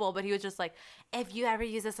in trouble." But he was just like, "If you ever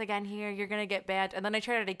use this again here, you're gonna get banned." And then I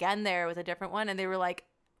tried it again there with a different one, and they were like,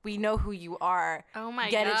 "We know who you are. Oh my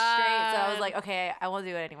god, get it straight." So I was like, "Okay, I won't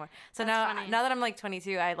do it anymore." So That's now that I'm like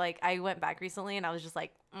 22, I went back recently, and I was just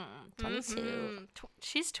like, 22. Mm-hmm.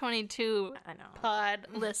 She's 22. I know. Pod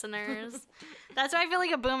listeners. That's why I feel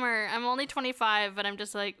like a boomer. I'm only 25, but I'm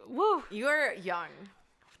just like, woo. You're young.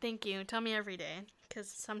 Thank you. Tell me every day, because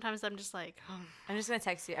sometimes I'm just like, oh. I'm just gonna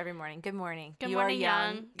text you every morning. Good morning. Good morning,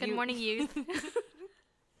 young. Good morning, youth.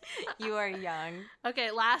 You are young.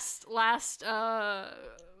 Okay, last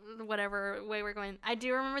whatever way we're going. I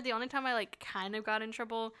do remember the only time I like kind of got in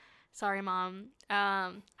trouble. Sorry, Mom.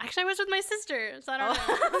 Actually, I was with my sister, so I don't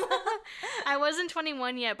know. I wasn't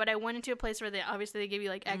 21 yet, but I went into a place where they give you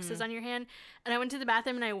like X's on your hand, and I went to the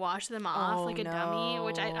bathroom and I washed them off like a dummy,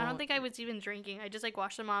 which I don't think I was even drinking. I just like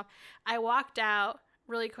washed them off. I walked out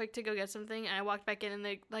really quick to go get something, and I walked back in, and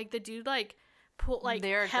the dude like pulled like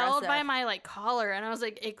held by my like collar, and I was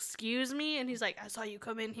like, "Excuse me," and he's like, "I saw you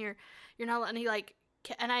come in here. You're not," and he like,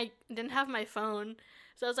 and I didn't have my phone.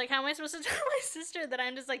 So I was like, how am I supposed to tell my sister that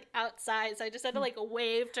I'm just, like, outside? So I just had to, like,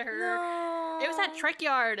 wave to her. No. It was at Trek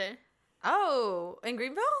Yard. Oh, in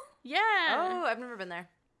Greenville? Yeah. Oh, I've never been there.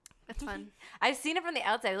 It's fun. I've seen it from the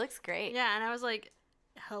outside. It looks great. Yeah, and I was like,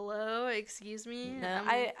 hello, excuse me? No,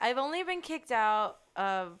 I've only been kicked out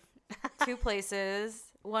of 2 places.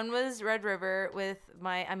 One was Red River with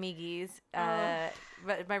my amiguis,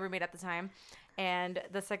 my roommate at the time. And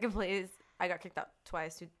the second place, I got kicked out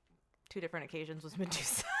twice, two different occasions, was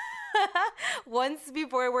Medusa. Once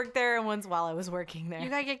before I worked there and once while I was working there. You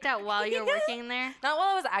got kicked out while you were working there? Not while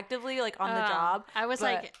I was actively like on the job. I was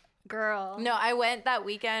like, girl. No, I went that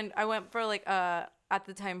weekend. I went for like at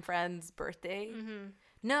the time friend's birthday. Mm-hmm.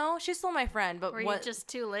 No, she's still my friend, but were you just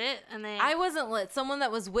too lit? And I wasn't lit. Someone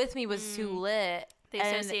that was with me was too lit. They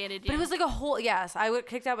associated you. But it was like a whole, yes, I got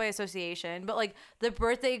kicked out by association. But like the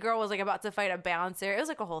birthday girl was like about to fight a bouncer. It was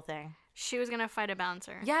like a whole thing. She was gonna fight a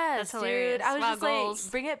bouncer. Yes, that's hilarious. Dude. I was just goals.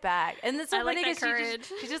 Like, bring it back. And it's so funny because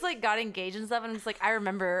she just like got engaged and stuff. And I'm just like, I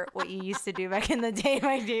remember what you used to do back in the day,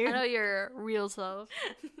 my dude. I know your real self.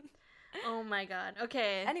 Oh my god.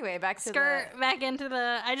 Okay. Anyway, back into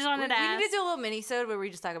the. I just wanted to ask. We need to do a little mini-sode where we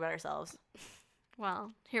just talk about ourselves.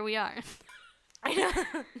 Well, here we are. I know.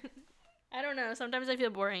 I don't know. Sometimes I feel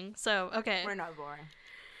boring. So, okay. We're not boring.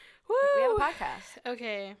 Woo! We have a podcast.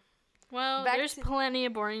 Okay. Well, Back there's to- plenty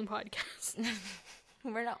of boring podcasts.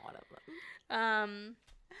 We're not one of them.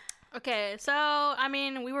 Okay, so, I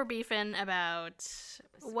mean, we were beefing about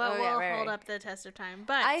what will hold up the test of time,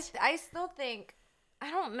 but... I still think, I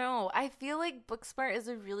don't know. I feel like Booksmart is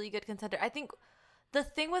a really good contender. I think the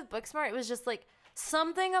thing with Booksmart, it was just like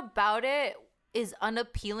something about it is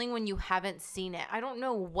unappealing when you haven't seen it. I don't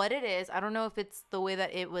know what it is. I don't know if it's the way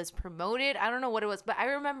that it was promoted. I don't know what it was, but I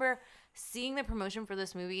remember seeing the promotion for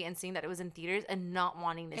this movie and seeing that it was in theaters and not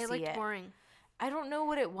wanting to see it. It looked boring. I don't know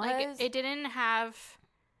what it was. Like, it didn't have,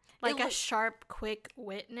 like, a looked- sharp, quick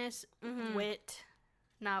witness,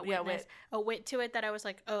 not witness, a wit to it that I was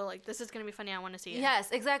like, oh, like, this is going to be funny. I want to see it.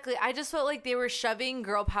 Yes, exactly. I just felt like they were shoving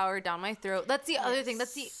girl power down my throat. That's the other thing.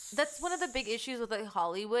 That's one of the big issues with like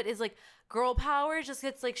Hollywood is like girl power just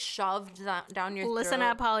gets like shoved down your throat. Listen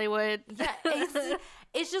up, Hollywood. Yeah,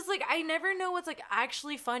 it's just like I never know what's like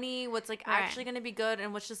actually funny, what's like actually going to be good,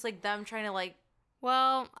 and what's just like them trying to like.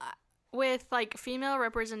 Well, with like female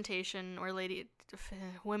representation or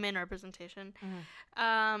women representation,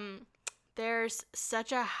 there's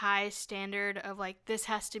such a high standard of like this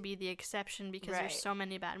has to be the exception because there's so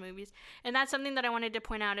many bad movies, and that's something that I wanted to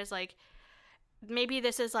point out is like maybe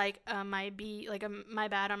this is like my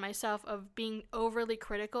bad on myself of being overly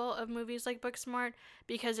critical of movies like Booksmart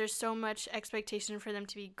because there's so much expectation for them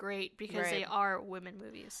to be great because they are women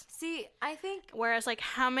movies. See, I think whereas like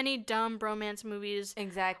how many dumb bromance movies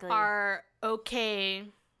are okay.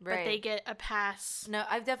 But they get a pass. No,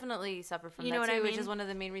 I've definitely suffered from that too, which is one of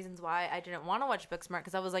the main reasons why I didn't want to watch Booksmart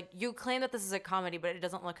because I was like, you claim that this is a comedy, but it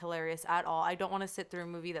doesn't look hilarious at all. I don't want to sit through a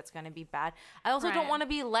movie that's going to be bad. I also don't want to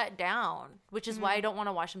be let down, which is why I don't want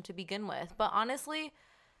to watch them to begin with. But honestly,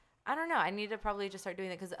 I don't know. I need to probably just start doing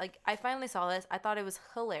it because like I finally saw this. I thought it was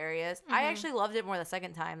hilarious. I actually loved it more the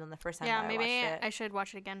second time than the first time I watched it. I should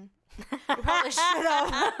watch it again. You probably should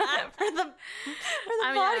have for the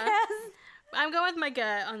podcast. I'm going with my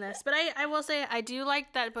gut on this, but I will say I do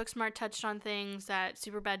like that Booksmart touched on things that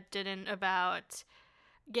Superbad didn't about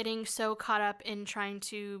getting so caught up in trying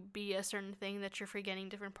to be a certain thing that you're forgetting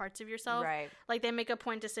different parts of yourself. Right. Like they make a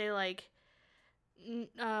point to say like,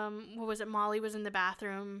 what was it? Molly was in the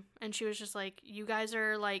bathroom and she was just like, "You guys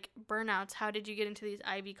are like burnouts. How did you get into these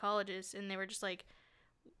Ivy colleges?" And they were just like,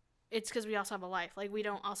 "It's because we also have a life. Like we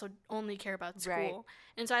don't also only care about school." Right.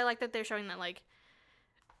 And so I like that they're showing that like.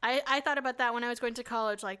 I thought about that when I was going to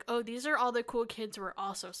college, like, oh, these are all the cool kids who are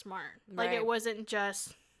also smart. Like, it wasn't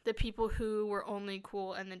just the people who were only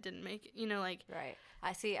cool and then didn't make it, you know, like. Right.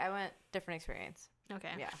 I see. I went different experience. Okay.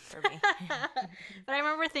 Yeah, for me. But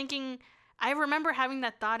I remember having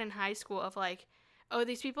that thought in high school of, like, oh,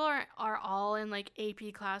 these people are all in, like,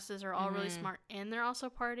 AP classes, are all really smart, and they're also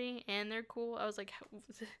partying, and they're cool. I was like...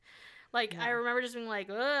 Like, I remember just being like,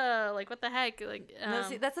 ugh, like, what the heck? Like, no,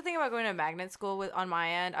 see, that's the thing about going to magnet school on my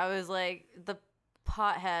end. I was like, the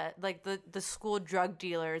pothead, like, the school drug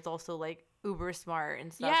dealer is also, like, uber smart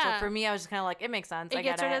and stuff. Yeah. So for me, I was just kind of like, it makes sense. It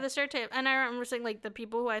gets rid of the stereotype. And I remember saying, like, the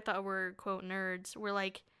people who I thought were, quote, nerds were,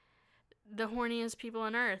 like, the horniest people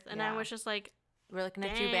on earth. And I was just like, we're looking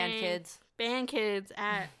at you, band kids. Band kids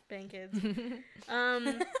at band kids. Our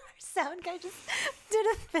sound guy just did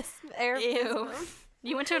a fist air. Ew.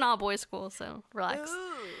 You went to an all-boys school, so relax.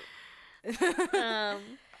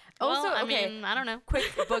 Also, I mean, I don't know. Quick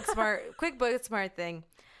Booksmart thing.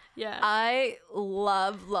 Yeah. I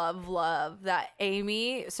love that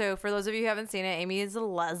Amy. So for those of you who haven't seen it, Amy is a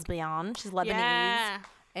lesbian. She's Lebanese. Yeah.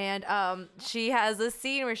 And she has this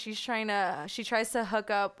scene where she tries to hook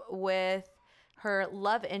up with her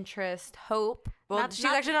love interest, Hope. Well, she's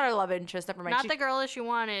actually not her love interest. Never mind. Not the girl she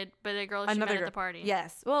wanted, but the girl she met at the party.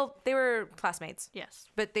 Yes. Well, they were classmates. Yes.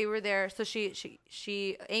 But they were there. So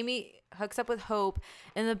Amy hooks up with Hope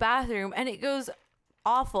in the bathroom, and it goes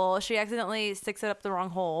awful. She accidentally sticks it up the wrong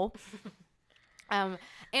hole. And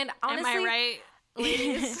honestly, am I right,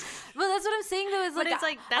 ladies? Well, that's what I'm saying though. Is but it's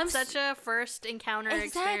like that's such a first encounter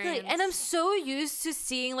experience. And I'm so used to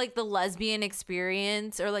seeing like the lesbian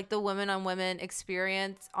experience or like the women on women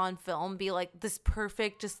experience on film be like this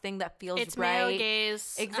perfect just thing that feels it's right. Male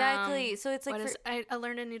gaze. Exactly. So it's like I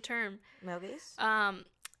learned a new term. Male gaze.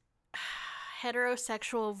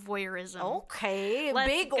 Heterosexual voyeurism. Okay, Let's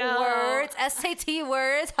big go. words, SAT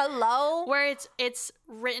words. Hello. Where it's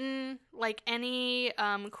written like any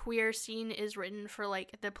queer scene is written for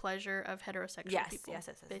like the pleasure of heterosexual people. Yes,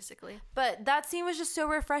 basically. But that scene was just so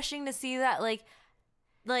refreshing to see that like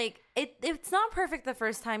it's not perfect the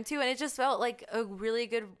first time too, and it just felt like a really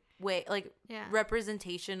good way, like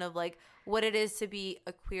representation of like what it is to be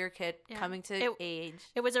a queer kid coming to age.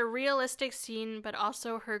 It was a realistic scene, but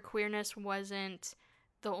also her queerness wasn't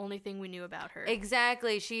the only thing we knew about her.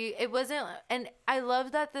 Exactly. It wasn't, and I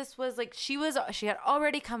love that this was like, she had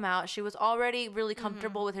already come out. She was already really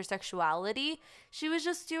comfortable with her sexuality. She was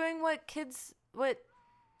just doing what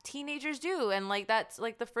teenagers do, and like that's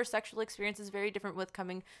like the first sexual experience is very different with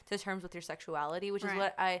coming to terms with your sexuality, which is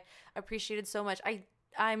what I appreciated so much.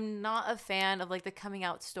 I'm not a fan of like the coming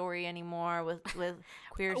out story anymore with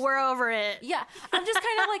queer. We're over it. Yeah, I'm just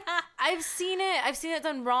kind of like, I've seen it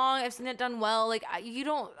done wrong. I've seen it done well. Like I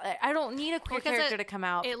don't need a queer character to come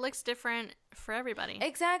out. It looks different for everybody.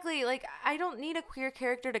 Exactly. Like I don't need a queer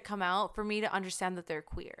character to come out for me to understand that they're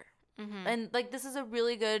queer. And like this is a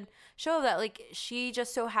really good show of that. Like she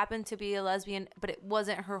just so happened to be a lesbian, but it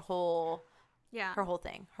wasn't her whole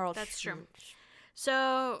thing. That's true.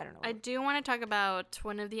 So I do want to talk about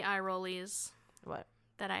one of the eye rollies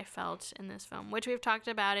that I felt in this film, which we've talked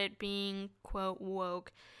about it being quote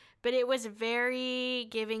woke, but it was very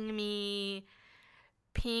giving me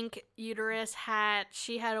pink uterus hat.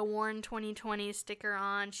 She had a Warren 2020 sticker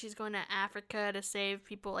on. She's going to Africa to save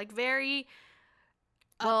people. Like very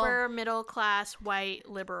upper middle class white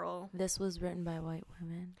liberal. This was written by white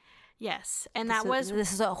women. Yes, and this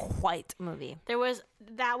is a white movie.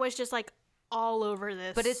 That was just like all over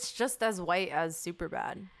this. But it's just as white as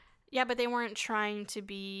Superbad. Yeah, but they weren't trying to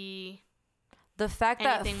be. The fact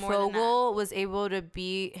that Fogel was able to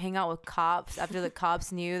hang out with cops after the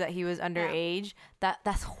cops knew that he was underage,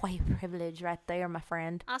 that's white privilege right there, my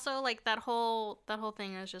friend. Also, like that whole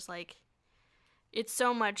thing is just like, it's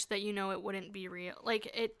so much that it wouldn't be real.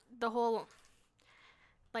 Like the whole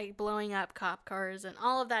like blowing up cop cars and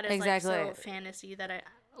all of that is like so fantasy that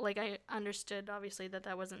I understood obviously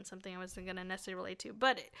that wasn't something I wasn't gonna necessarily relate to,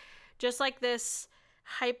 but just like this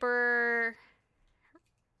hyper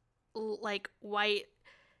like white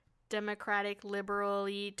democratic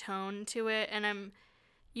liberal-y tone to it, and I'm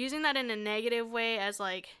using that in a negative way as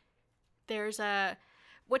like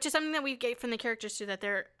which is something that we get from the characters too, that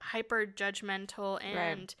they're hyper judgmental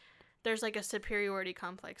and there's like a superiority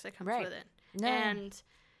complex that comes with it. No. And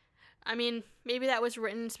I mean, maybe that was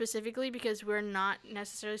written specifically because we're not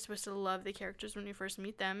necessarily supposed to love the characters when we first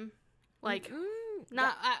meet them. Like,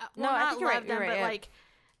 not love them, but like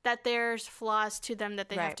that there's flaws to them that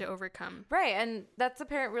they have to overcome. Right, and that's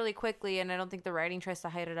apparent really quickly, and I don't think the writing tries to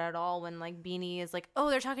hide it at all when, like, Beanie is like, oh,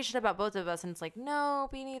 they're talking shit about both of us, and it's like, no,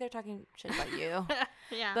 Beanie, they're talking shit about you.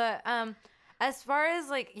 Yeah. But, as far as,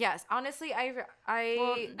 like, yes, honestly,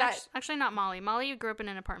 actually not Molly. Molly grew up in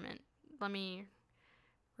an apartment. Let me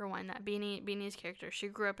rewind that. Beanie's character, she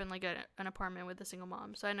grew up in, like, an apartment with a single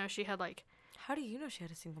mom, so I know she had, like... How do you know she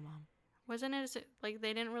had a single mom? Wasn't it, like,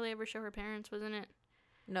 they didn't really ever show her parents, wasn't it?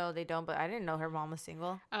 No, they don't, but I didn't know her mom was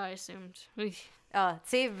single. Oh, I assumed. Oh,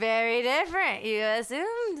 see, very different. You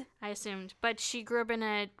assumed. I assumed. But she grew up in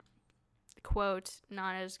a, quote,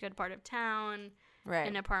 not as good part of town. Right.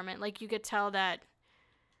 An apartment. Like, you could tell that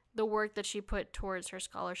the work that she put towards her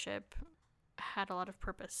scholarship had a lot of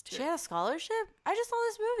purpose to it. She had a scholarship? I just saw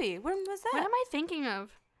this movie. When was that? What am I thinking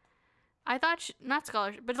of? I thought, not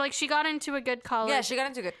scholarship, but, like, she got into a good college. Yeah, she got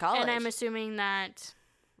into a good college. And I'm assuming that...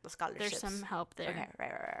 The scholarships. There's some help there. Okay,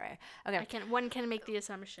 right. Okay. One can make the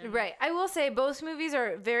assumption. Right. I will say both movies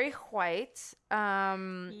are very white.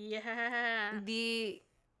 Yeah.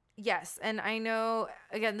 Yes, and I know,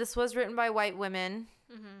 again, this was written by white women.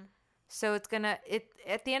 Mm-hmm. So at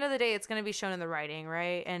the end of the day, it's gonna be shown in the writing,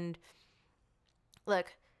 right? And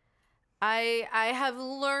look, I have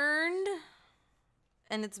learned,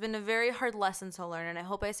 and it's been a very hard lesson to learn, and I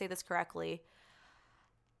hope I say this correctly.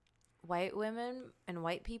 White women and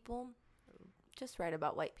white people, just write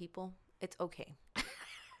about white people. It's okay.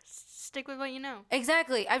 Stick with what you know.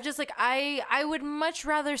 Exactly. I'm just like, I would much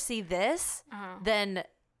rather see this than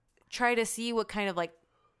try to see what kind of, like,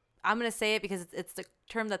 I'm going to say it because it's the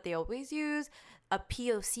term that they always use, a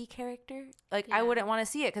POC character. Like, yeah. I wouldn't want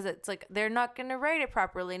to see it because it's like they're not going to write it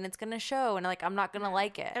properly and it's going to show, and like I'm not going to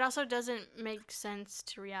like it. It also doesn't make sense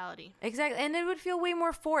to reality. Exactly. And it would feel way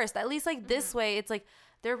more forced. At least like this way, it's like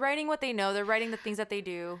they're writing what they know. They're writing the things that they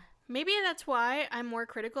do. Maybe that's why I'm more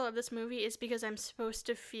critical of this movie, is because I'm supposed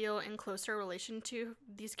to feel in closer relation to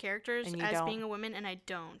these characters as being a woman, and I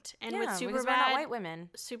don't. And with Superbad, we're not white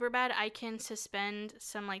women. Superbad, I can suspend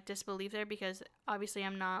some like disbelief there because obviously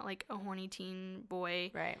I'm not like a horny teen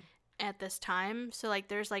boy at this time. So like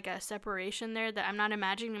there's like a separation there that I'm not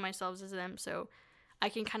imagining myself as them. So I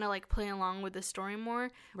can kind of like play along with the story more.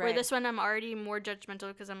 Where this one I'm already more judgmental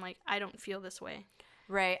because I'm like, I don't feel this way.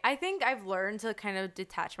 Right. I think I've learned to kind of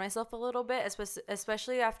detach myself a little bit,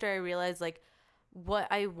 especially after I realized like what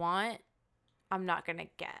I want, I'm not gonna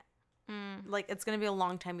get. Like it's gonna be a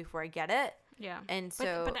long time before I get it. Yeah. And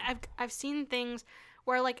so, but I've seen things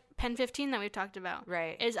where like Pen 15 that we've talked about,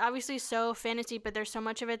 right, is obviously so fantasy, but there's so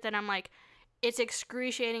much of it that I'm like, it's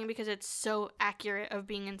excruciating because it's so accurate of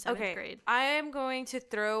being in seventh grade. I am going to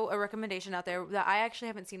throw a recommendation out there that I actually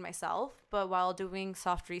haven't seen myself, but while doing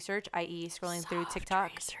soft research, i.e., scrolling through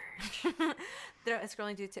TikTok,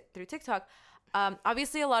 through TikTok,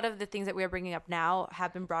 obviously a lot of the things that we are bringing up now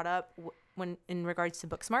have been brought up when in regards to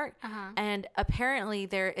Booksmart, and apparently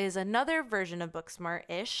there is another version of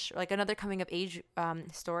Booksmart-ish, like another coming of age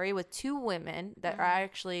story with two women that are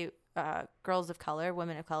actually girls of color,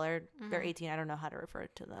 women of color. They're 18. I don't know how to refer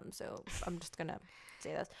to them, so I'm just gonna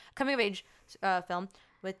say this coming of age film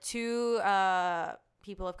with two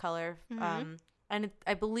people of color, and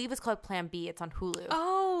I believe it's called Plan B. It's on Hulu.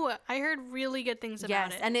 Oh, I heard really good things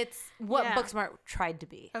about it. And it's what Booksmart tried to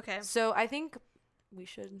be. Okay, so I think we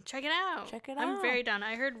should check it out. I'm very down.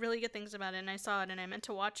 I heard really good things about it, and I saw it, and I meant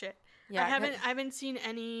to watch it. Yeah, I haven't seen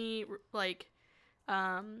any like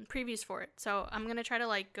previews for it, so I'm gonna try to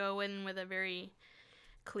like go in with a very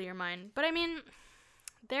clear mind. But I mean,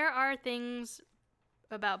 there are things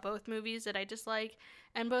about both movies that I dislike,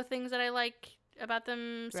 and both things that I like about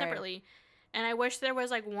them separately. Right. And I wish there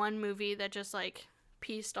was like one movie that just like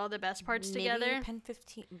pieced all the best parts together. Pen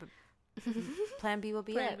 15. Plan B will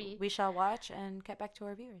be Plan B. We shall watch and get back to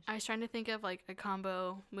our viewers. I was trying to think of like a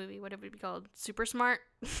combo movie. What would it be called? Super Smart.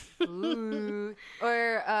 Ooh.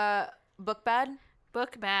 Or Book Bad.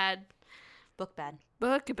 Book Bad. Book Bad.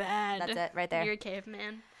 Book Bad. That's it right there. You're a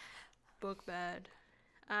caveman. Book Bad.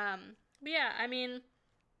 But yeah, I mean,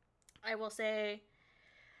 I will say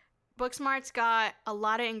Booksmart's got a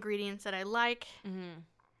lot of ingredients that I like.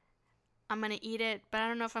 I'm going to eat it, but I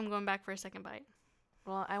don't know if I'm going back for a second bite.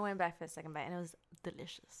 Well, I went back for a second bite, and it was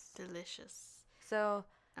delicious. Delicious. So,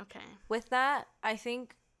 okay. With that, I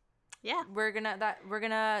think we're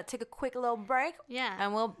gonna take a quick little break. Yeah.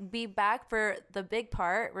 And we'll be back for the big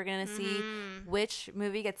part. We're gonna see which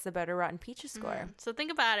movie gets the better Rotten Peaches score. So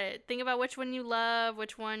think about it. Think about which one you love,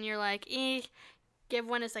 which one you're like, give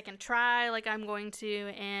one a second try, like I'm going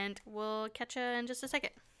to, and we'll catch you in just a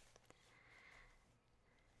second.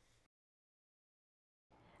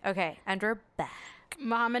 Okay, and we're back.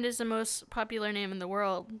 Muhammad is the most popular name in the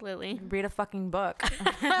world, Lily. Read a fucking book.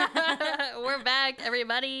 We're back,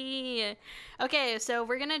 everybody. Okay, so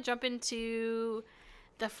we're going to jump into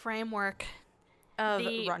the framework of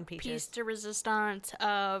Rotten Peaches. Piece de resistance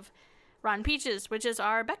of Rotten Peaches, which is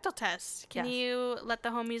our Bechdel test. Can you let the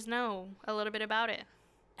homies know a little bit about it?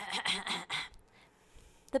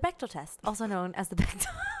 The Bechdel test, also known as the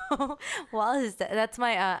Bechdel Wallace test. That's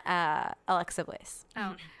my Alexa voice.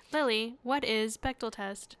 Oh. Lily, what is Bechdel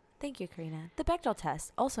test? Thank you, Karina. The Bechdel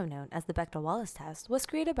test, also known as the Bechdel-Wallace test, was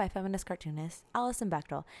created by feminist cartoonist Alison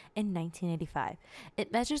Bechdel in 1985.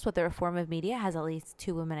 It measures whether a form of media has at least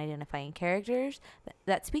two women identifying characters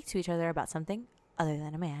that speak to each other about something other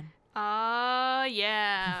than a man. Oh,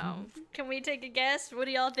 yeah. Can we take a guess? What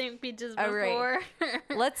do y'all think Peaches before? Right.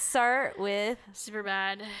 Let's start with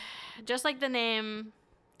Superbad. Just like the name,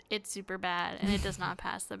 it's super bad, and it does not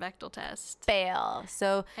pass the Bechdel test. Fail.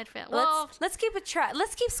 So it failed. Let's keep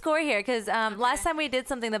Let's keep score here, because last time we did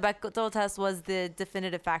something, the Bechdel test was the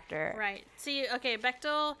definitive factor. Right. See, okay,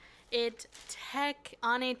 Bechdel,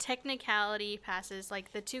 on a technicality passes.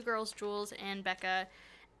 Like the two girls, Jules and Becca,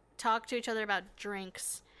 talk to each other about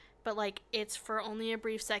drinks, but like it's for only a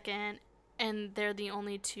brief second, and they're the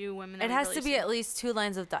only two women that it has to be at least 2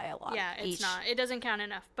 lines of dialogue. Yeah, it's each. not. It doesn't count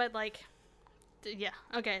enough. But like, yeah.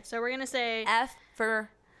 Okay, so we're gonna say F for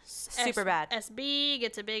Superbad. SB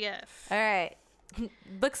gets a big F. All right.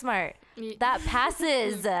 Booksmart. That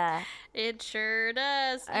passes. It sure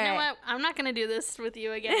does. You know what? I'm not gonna do this with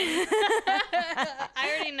you again. I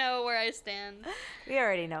already know where I stand. We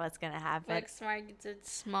already know what's gonna happen. Booksmart gets a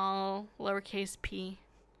small lowercase p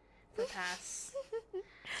for pass.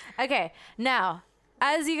 Okay, now,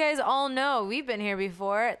 as you guys all know, we've been here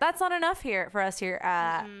before. That's not enough here for us here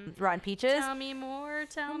at Rotten Peaches. Tell me more.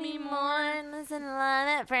 Tell me more. Listen, love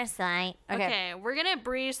at first sight. Okay, we're going to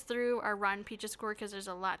breeze through our Rotten Peaches score because there's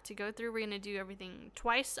a lot to go through. We're going to do everything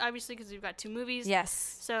twice, obviously, because we've got 2 movies.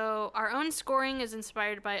 Yes. So our own scoring is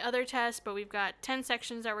inspired by other tests, but we've got 10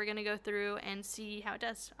 sections that we're going to go through and see how it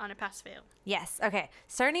does on a pass-fail. Yes. Okay.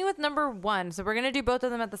 Starting with number 1. So we're going to do both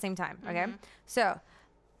of them at the same time. Okay. So.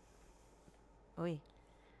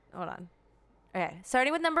 Hold on. Okay,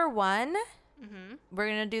 starting with number 1. We're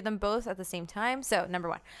going to do them both at the same time. So, number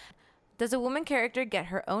 1. Does a woman character get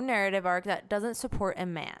her own narrative arc that doesn't support a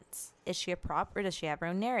man's? Is she a prop or does she have her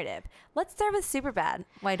own narrative? Let's start with Superbad.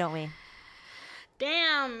 Why don't we?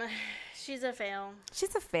 Damn. She's a fail.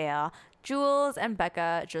 She's a fail. Jules and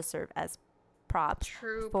Becca just serve as props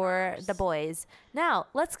True for props. the boys. Now,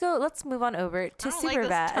 let's move on over to I don't Superbad.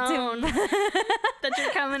 like this tone that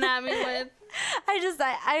you're coming at me with.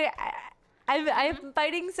 I'm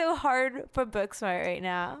fighting so hard for Booksmart right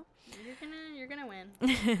now. You're gonna win.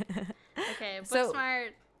 Okay, Booksmart.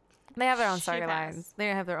 They have their own She storylines. passed. They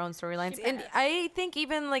have their own storylines, She and passed. I think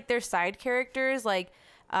even like their side characters, like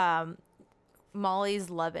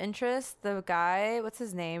Molly's love interest, the guy, what's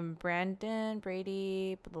his name? Brandon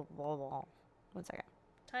Brady. Blah, blah, blah. 1 second.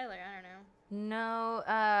 Tyler, I don't know.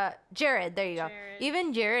 No, Jared. There you go. Jared.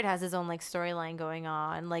 Even Jared has his own like storyline going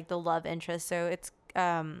on, like the love interest. So it's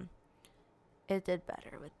it did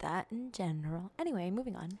better with that in general. Anyway,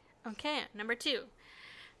 moving on. Okay, number 2.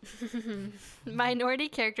 Minority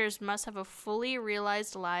characters must have a fully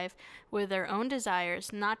realized life with their own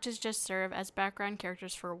desires, not to just serve as background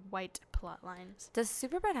characters for white plot lines. Does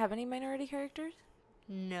Superbad have any minority characters?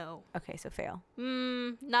 No. Okay, so fail.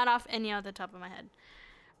 Not off any off the top of my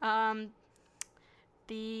head.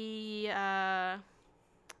 The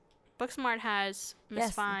Booksmart has Miss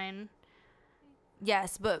Yes. Fine.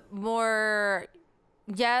 Yes, but more.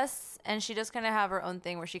 Yes, and she does kind of have her own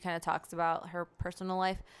thing where she kind of talks about her personal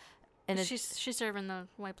life, and She's serving the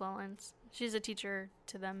white plot lines. She's a teacher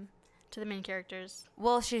to them, to the main characters.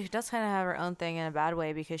 well, she does kind of have her own thing in a bad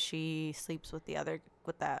way because she sleeps with the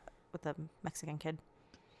Mexican kid.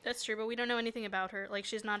 That's true, but we don't know anything about her. Like,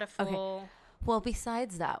 she's not a full. Well,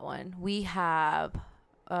 besides that one, we have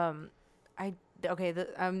I'm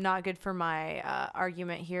not good for my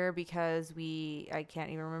argument here because I can't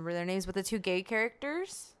even remember their names, but the 2 gay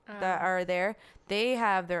characters that are there, they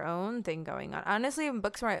have their own thing going on. Honestly, in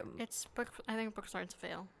Booksmart, I think Booksmart's a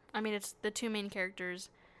fail. I mean, it's the 2 main characters,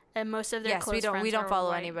 and most of their yes, close we friends don't are follow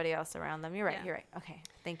white. anybody else around them. You're right. Yeah. You're right. Okay,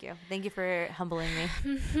 thank you for humbling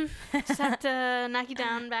me. Just have to knock you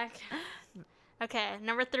down back. Okay,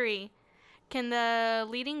 number 3. Can the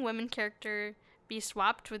leading women character be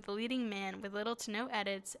swapped with the leading man with little to no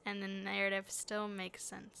edits and the narrative still makes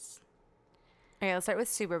sense? Okay, let's start with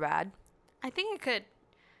Superbad. I think it could.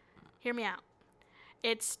 Hear me out.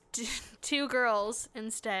 It's 2 girls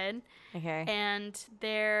instead, Okay. and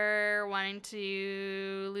they're wanting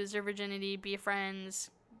to lose their virginity, be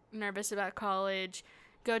friends, nervous about college,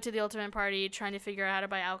 go to the ultimate party, trying to figure out how to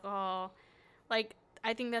buy alcohol. Like,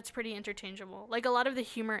 I think that's pretty interchangeable. Like, a lot of the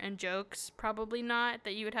humor and jokes, probably not,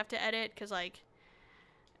 that you would have to edit, because, like,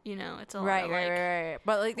 you know, it's a lot of, like, Right.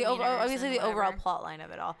 But like the overall, wieners obviously and the overall whatever. plot line of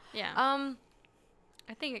it all. Yeah. I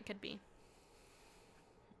think it could be.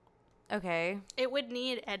 Okay. It would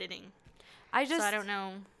need editing. So I don't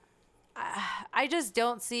know. I just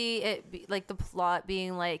don't see it like the plot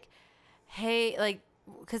being like, hey, like,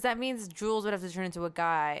 because that means Jules would have to turn into a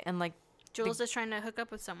guy, and like Jules is trying to hook up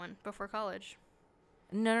with someone before college.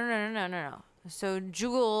 no. So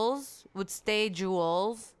Jules would stay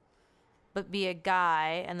Jules, but be a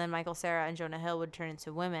guy, and then Michael Cera and Jonah Hill would turn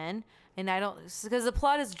into women. And I don't, because the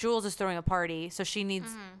plot is Jules is throwing a party, so she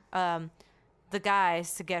needs the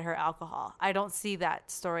guys to get her alcohol. I don't see that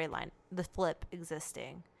storyline, the flip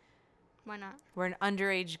existing. Why not? Where an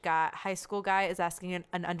underage high school guy is asking an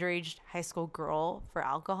underage high school girl for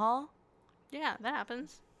alcohol. Yeah, that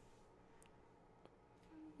happens.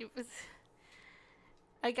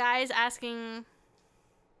 A guy's asking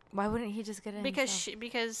Why wouldn't he just get it because himself?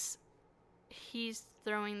 because he's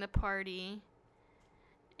throwing the party,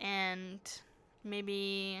 and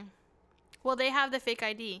maybe, well, they have the fake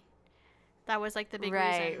ID. That was like the big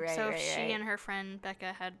reason. So if she and her friend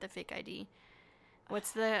Becca had the fake ID.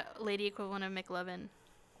 What's the lady equivalent of McLovin?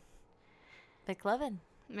 McLovin.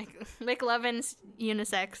 McLovin's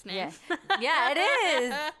unisex name. Yeah, it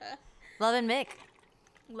is. Love and Mick.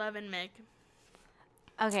 Love and Mick.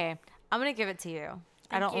 Okay, I'm gonna give it to you.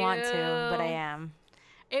 I Thank don't want to, but I you. am.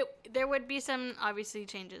 There would be some obviously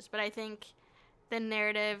changes, but I think the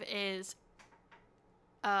narrative is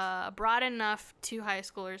broad enough to high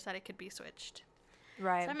schoolers that it could be switched.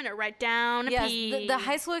 Right. So I'm gonna write down a Yes, P. the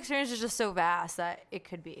high school experience is just so vast that it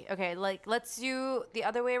could be. Okay, like let's do the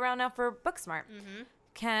other way around now for Booksmart. Mm-hmm.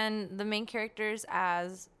 Can the main characters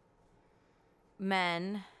as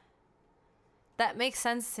men, that makes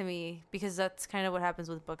sense to me because that's kind of what happens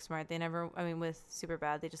with Booksmart. With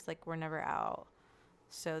Superbad, they just like were never out.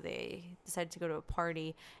 So they decided to go to a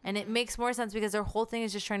party. And it makes more sense because their whole thing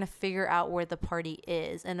is just trying to figure out where the party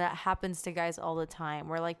is. And that happens to guys all the time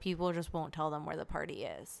where like people just won't tell them where the party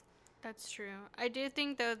is. That's true. I do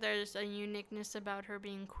think though there's a uniqueness about her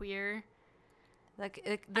being queer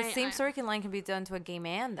Like the same storyline can be done to a gay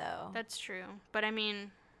man, though. That's true, but I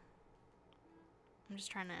mean, I'm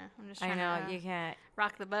just trying to. I know you can't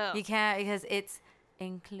rock the boat. You can't because it's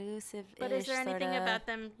inclusive. But is there anything about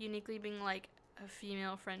them uniquely being like a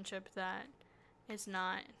female friendship that is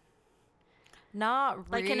not? Not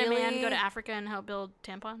really. Like, can a man go to Africa and help build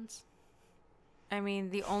tampons? I mean,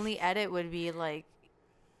 the only edit would be like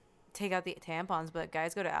take out the tampons, but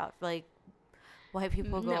guys go to like white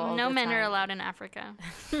people go. No men are allowed in Africa.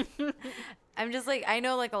 I'm just like, I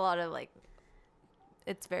know like a lot of like,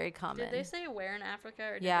 it's very common. Did they say where in Africa?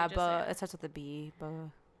 Or did yeah, they just but say it starts with a B.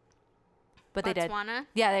 But they did. Botswana?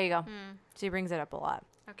 Yeah, there you go. She brings it up a lot.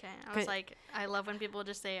 Okay, I was like, I love when people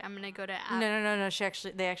just say, "I'm gonna go to." No.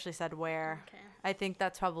 They actually said where. Okay. I think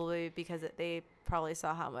that's probably because they probably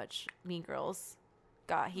saw how much Mean Girls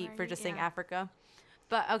got heat for just saying Africa.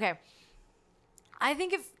 But okay, I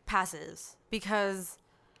think it passes because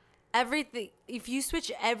everything. If you switch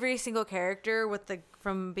every single character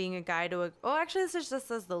from being a guy to actually this is just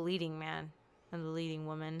says the leading man and the leading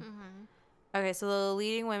woman. Mm-hmm. Okay, so the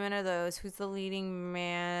leading women are those. Who's the leading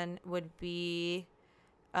man would be.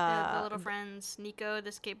 The little friends, Nico, the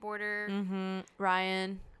skateboarder,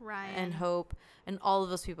 Ryan, and Hope, and all of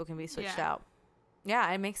those people can be switched out. Yeah,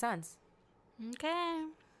 it makes sense. Okay.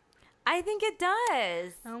 I think it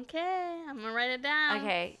does. Okay, I'm gonna write it down.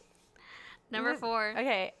 Okay. Number 4.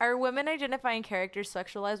 Okay, are women identifying characters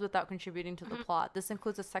sexualized without contributing to the plot? This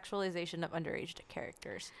includes a sexualization of underage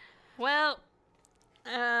characters. Well,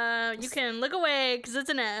 you can look away because it's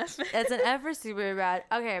an F. It's an F for super bad.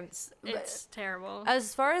 Okay. It's terrible.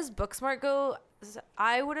 As far as Booksmart go,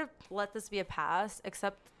 I would have let this be a pass,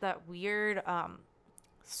 except that weird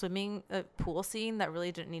swimming pool scene that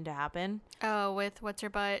really didn't need to happen. Oh, with what's her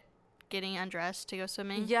butt getting undressed to go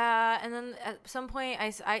swimming? Yeah, and then at some point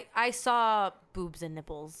I saw boobs and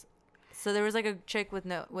nipples. So there was like a chick with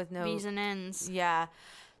no B's and N's. Yeah.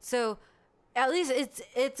 So at least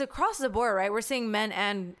it's across the board, right? We're seeing men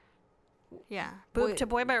and boob to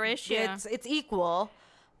boy by ratio. It's equal,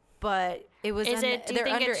 but it was they're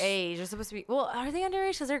underage. They're supposed to be. Well, are they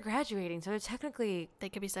underage because they're graduating? So they're technically they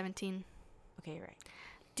could be 17. Okay, you're right.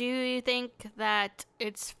 Do you think that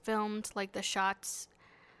it's filmed like the shots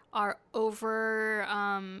are over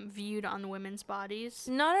viewed on the women's bodies?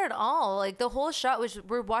 Not at all. Like the whole shot was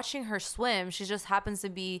we're watching her swim. She just happens to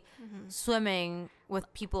be swimming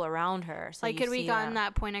with people around her. So like, could we gotten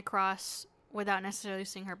that point across without necessarily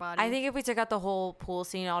seeing her body? I think if we took out the whole pool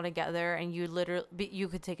scene altogether, and you literally you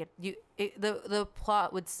could take it. The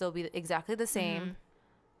plot would still be exactly the same,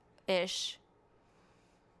 ish.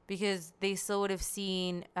 Because they still would have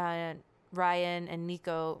seen Ryan and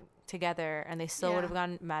Nico together, and they still would have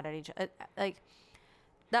gotten mad at each other. Like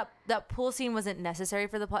that pool scene wasn't necessary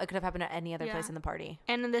for the plot. It could have happened at any other place in the party.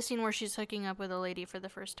 And in the scene where she's hooking up with a lady for the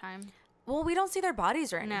first time. Well, we don't see their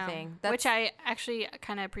bodies or anything. No, which I actually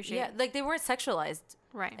kind of appreciate. Yeah, like they weren't sexualized.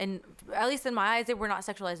 Right. And at least in my eyes, they were not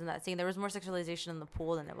sexualized in that scene. There was more sexualization in the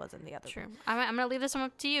pool than there was in the other. True. I'm going to leave this one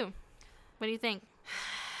up to you. What do you think?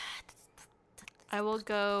 I will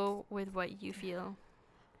go with what you feel.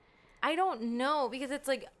 I don't know, because it's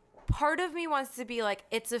like part of me wants to be like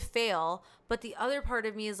it's a fail, but the other part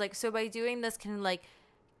of me is like, so by doing this, can like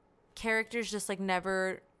characters just like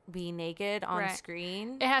never be naked on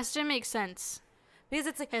screen? It has to make sense, because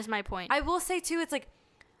it's like, is my point. I will say too, it's like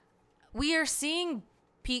we are seeing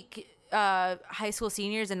peak high school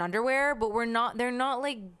seniors in underwear, but they're not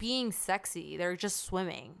like being sexy. They're just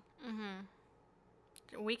swimming.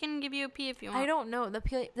 We can give you a P if you want. I don't know. The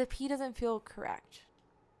P doesn't feel correct.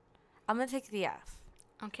 I'm gonna take the F.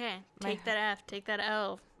 Okay, take that F. Take that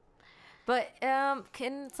L. But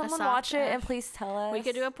can someone watch it and please tell us? We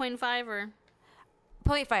could do a 0.5er.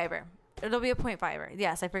 0.5er. It'll be a 0.5er.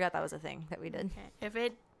 Yes, I forgot that was a thing that we did. Okay. If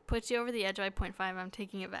it puts you over the edge by 0.5, I'm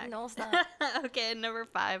taking it back. No, it's not. Okay, number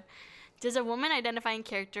 5. Does a woman identifying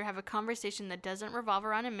character have a conversation that doesn't revolve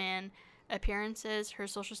around a man, appearances, her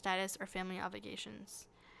social status, or family obligations?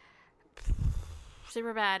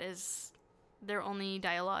 Superbad is their only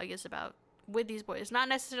dialogue is about with these boys. Not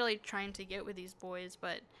necessarily trying to get with these boys,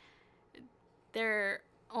 but they're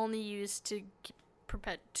only used to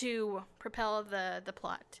propel the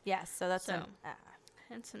plot. Yes, so that's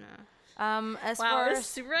That's an as far as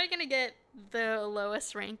Superbad gonna get the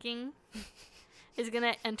lowest ranking. Is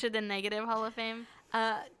gonna enter the negative Hall of Fame.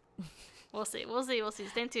 We'll see.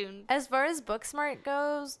 Stay tuned. As far as Booksmart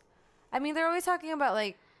goes, I mean, they're always talking about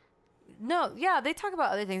like, they talk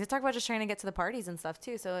about other things. They talk about just trying to get to the parties and stuff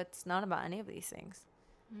too. So it's not about any of these things.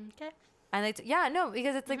 Okay. And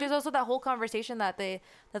because it's like there's also that whole conversation that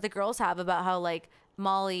the girls have about how like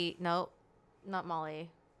not Molly,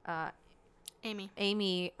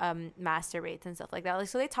 Amy masturbates and stuff like that. Like,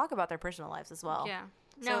 so they talk about their personal lives as well. Yeah.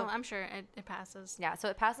 No, So- I'm sure it passes. Yeah, so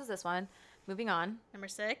it passes this one. Moving on. Number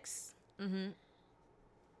 6.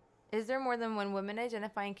 Is there more than one woman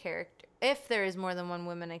identifying character? If there is more than one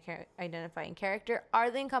woman identifying character,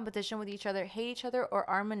 are they in competition with each other, hate each other, or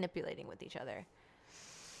are manipulating with each other?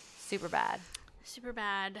 Super bad. Super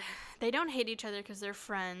bad. They don't hate each other because they're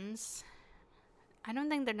friends. I don't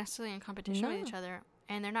think they're necessarily in competition with each other,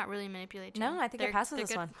 and they're not really manipulating. No, I think it passes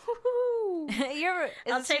this one.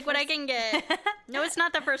 I'll take what I can get. No, it's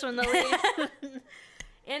not the first one, though.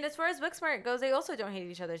 And as far as Booksmart goes, they also don't hate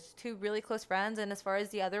each other. It's two really close friends. And as far as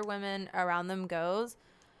the other women around them goes,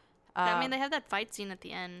 I mean, they have that fight scene at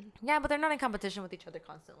the end. yeah, but they're not in competition with each other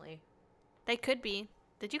constantly. They could be.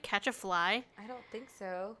 Did you catch a fly? I don't think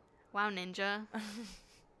so. Wow, ninja.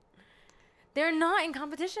 They're not in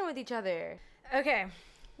competition with each other. Okay.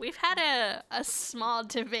 We've had a small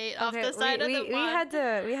debate off the side of the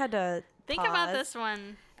pond. We had to Think pause. about this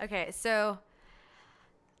one. Okay, so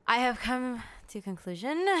I have come to a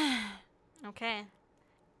conclusion. Okay.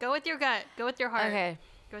 Go with your gut. Go with your heart. Okay.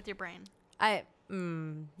 Go with your brain.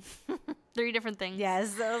 3 different things.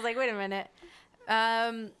 Yes. I was like, wait a minute.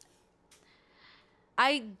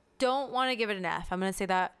 I don't want to give it an F. I'm going to say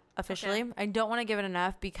that officially. Okay. I don't want to give it an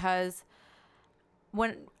F because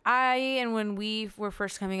when we were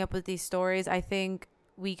first coming up with these stories, I think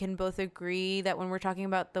we can both agree that when we're talking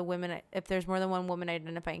about the women, if there's more than one woman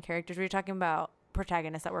identifying characters, we're talking about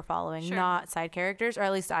protagonists that we're following, Sure. not side characters, or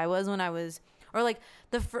at least I was when I was, or like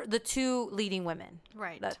the 2 leading women.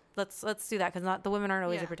 Right. Let's do that because not the women aren't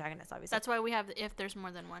always Yeah. the protagonists, obviously. That's why we have if there's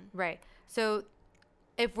more than one. Right. So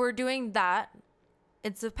if we're doing that,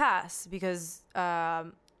 it's a pass because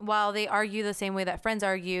while they argue the same way that Friends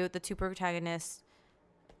argue, the 2 protagonists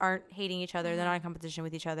aren't hating each other. They're not in competition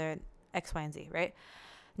with each other, X, Y, and Z, right?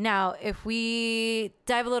 Now, if we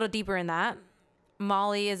dive a little deeper in that,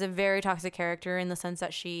 Molly is a very toxic character in the sense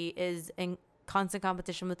that she is in constant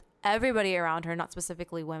competition with everybody around her, not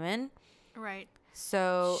specifically women. Right.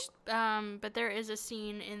 So, but there is a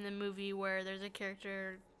scene in the movie where there's a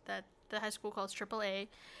character that the high school calls AAA,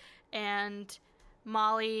 and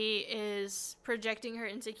Molly is projecting her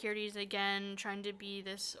insecurities again, trying to be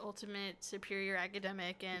this ultimate superior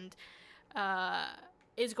academic, and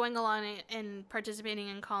is going along and participating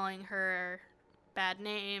in calling her bad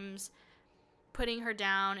names, putting her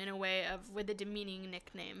down in a way with a demeaning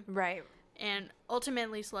nickname. right. And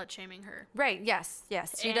ultimately slut-shaming her. Right. Yes.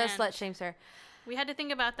 She does And- slut shames her. We had to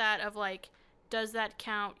think about that of like, does that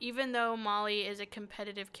count? Even though Molly is a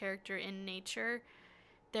competitive character in nature,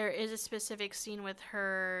 there is a specific scene with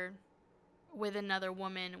her with another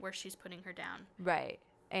woman where she's putting her down. Right.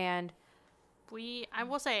 And I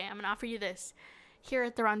will say, I'm going to offer you this. Here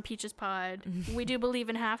at the Ron Peaches Pod, we do believe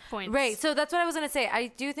in half points. right. So that's what I was going to say. I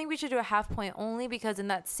do think we should do a half point only because in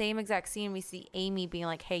that same exact scene, we see Amy being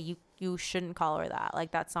like, hey, you shouldn't call her that.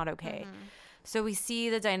 Like, that's not okay. So we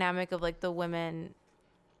see the dynamic of like the women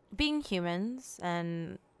being humans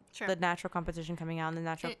and Sure. the natural competition coming out and the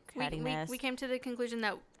natural cattiness. We came to the conclusion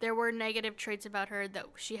that there were negative traits about her that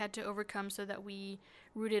she had to overcome so that we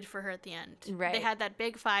rooted for her at the end. Right. They had that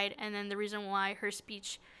big fight, and then the reason why her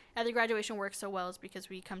speech at the graduation works so well is because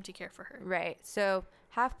we come to care for her. Right. So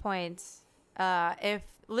half points. If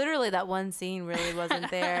literally that one scene really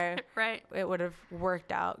wasn't there, Right. it would have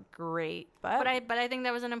worked out great. But But I think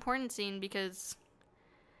that was an important scene because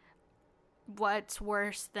what's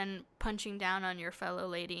worse than punching down on your fellow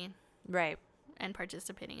lady right. and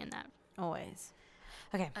participating in that? Always.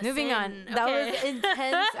 Okay, A moving on. sin. That Okay. was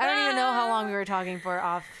intense. I don't even know how long we were talking for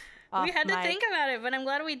off We had to mic. think about it, but I'm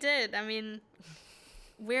glad we did. I mean,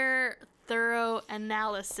 we're thorough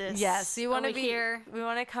analysis. Yes, we want to over be here. we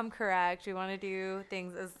want to come correct. We want to do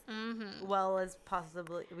things as well as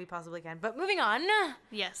we possibly can. But moving on.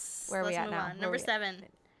 Yes. Where are we let's at move now? on. Where Number are we at? 7.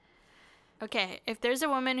 Okay, if there's a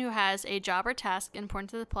woman who has a job or task important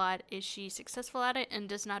to the plot, is she successful at it and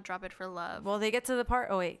does not drop it for love? Well, they get to the part.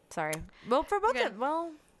 Oh wait, sorry. Well, for both Okay. of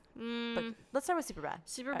but let's start with Superbad.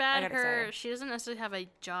 Superbad, got excited. she doesn't necessarily have a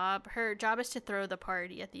job. Her job is to throw the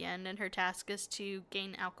party at the end, and her task is to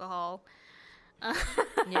gain alcohol.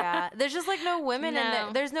 Yeah, there's just like no women in there.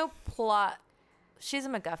 No. There's no plot. She's a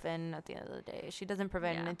MacGuffin at the end of the day. She doesn't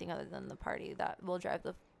provide Yeah. anything other than the party that will drive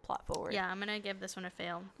the plot forward. Yeah, I'm going to give this one a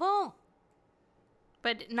fail. Well,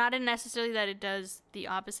 But not in necessarily that it does the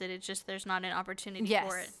opposite. It's just there's not an opportunity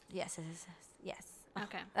for it. Yes.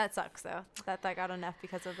 Okay. That sucks though. That got an F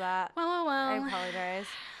because of that. Well. I apologize.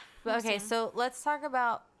 But okay, see. so let's talk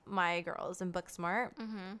about My Girls and Booksmart.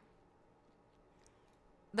 Mm-hmm.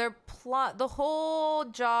 Their plot, the whole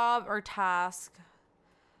job or task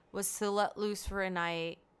was to let loose for a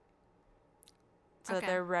night so that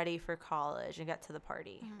they're ready for college and get to the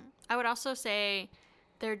party. I would also say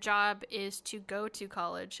their job is to go to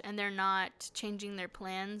college, and they're not changing their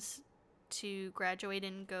plans to graduate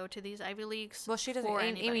and go to these Ivy Leagues. Well, she doesn't.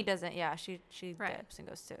 Amy doesn't. Yeah, she Right. dips and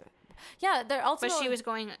goes to. Yeah, they're also. But she was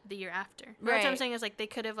going the year after. Right. That's what I'm saying is, like, they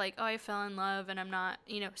could have, like, oh, I fell in love and I'm not,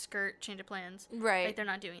 skirt, change of plans. Right. Like, they're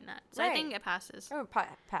not doing that. So I think it passes. Oh,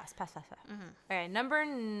 pass. Okay, number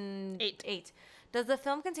 8. Does the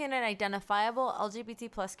film contain an identifiable LGBT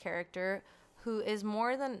plus character who is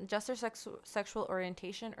more than just their sexual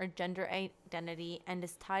orientation or gender identity and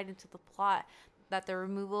is tied into the plot that the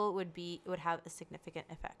removal would have a significant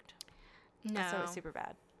effect? No. So it's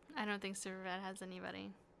Superbad. I don't think Superbad has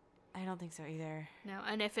anybody. I don't think so either. No,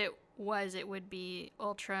 and if it was, it would be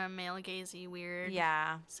ultra male gazy weird.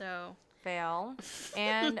 Yeah. So fail.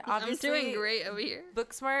 And obviously I'm doing great over here.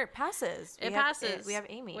 Booksmart passes. It passes. We have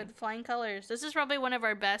Amy with flying colors. This is probably one of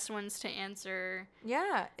our best ones to answer.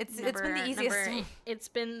 Yeah, it's been the easiest. It's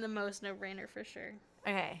been the most no-brainer for sure.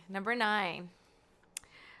 Okay, number 9.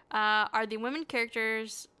 Are the women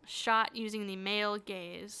characters shot using the male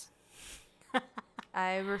gaze?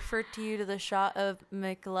 I refer to you to the shot of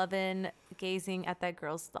McLovin gazing at that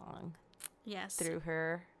girl's thong. Yes. Through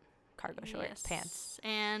her cargo short pants.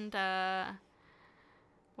 And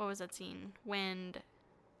what was that scene? When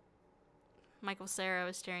Michael Cera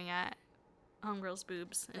was staring at homegirl's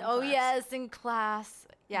boobs in class. Yes, in class.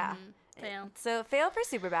 Yeah. Fail. So fail for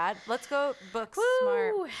Superbad. Let's go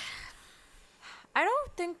Booksmart. I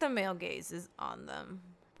don't think the male gaze is on them.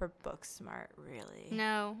 For Booksmart, really.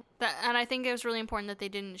 No, and I think it was really important that they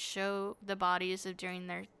didn't show the bodies of during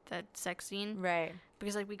that sex scene, right?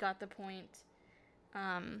 Because like we got the point,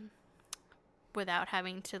 without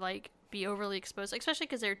having to like be overly exposed, especially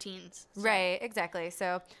because they're teens. So. Right, exactly.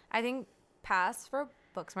 So I think pass for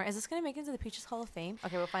Booksmart. Is this gonna make it into the Peaches Hall of Fame?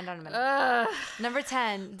 Okay, we'll find out in a minute. Number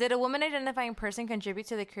 10. Did a woman identifying person contribute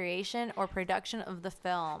to the creation or production of the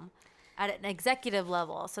film? At an executive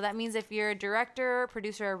level. So that means if you're a director,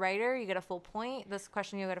 producer, or writer, you get a full point. This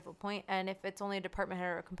question, you get a full point. And if it's only a department head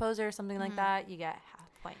or a composer or something like that, you get half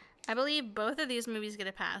a point. I believe both of these movies get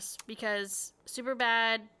a pass because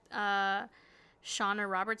Superbad, Shauna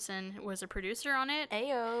Robertson was a producer on it.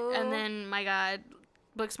 Ayo. And then, my God,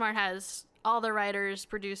 Booksmart has all the writers,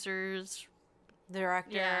 producers,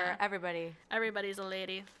 director, everybody. Everybody's a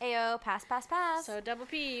lady. Ayo, pass. So double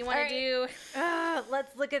P, you want to do?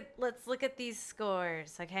 Let's look at these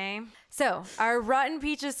scores, okay? So our Rotten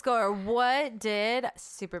Peaches score. What did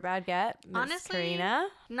Superbad get, Miss Honestly, Karina?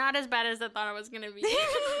 Not as bad as I thought it was gonna be.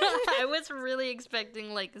 I was really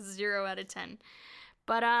expecting like 0 out of 10,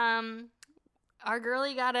 but our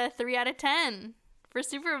girlie got a 3 out of 10 for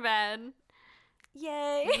Superbad.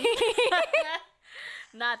 Yay!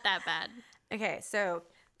 Not that bad. Okay, so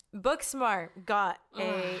Booksmart got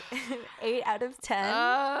a 8 out of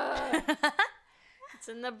 10. It's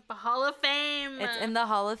in the Hall of Fame. It's in the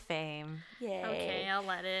Hall of Fame. Yay. Okay, I'll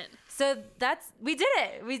let it. So we did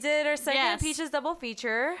it. We did our second Peaches double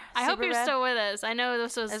feature. I hope you're still with us. I know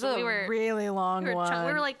this was a really long one.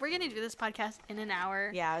 We were like, we're going to do this podcast in an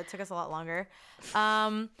hour. Yeah, it took us a lot longer.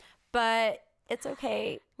 But it's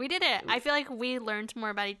okay. We did it. I feel like we learned more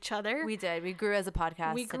about each other. We did. We grew as a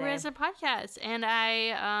podcast. And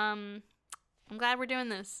I'm glad we're doing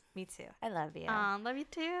this. Me too. I love you. Love you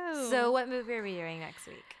too. So what movie are we doing next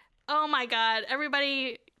week? Oh my God.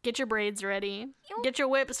 Everybody get your braids ready. Get your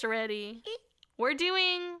whips ready. We're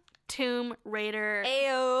doing Tomb Raider.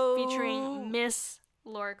 Ayo. Featuring Miss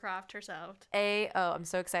Lara Croft herself. Ayo. I'm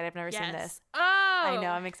so excited. I've never seen this. Oh. I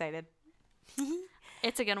know. I'm excited.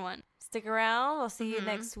 It's a good one. Stick around. We'll see you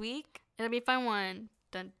next week. It'll be a fun one.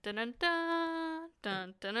 Dun, dun, dun, dun,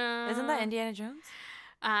 dun, dun, dun. Isn't that Indiana Jones?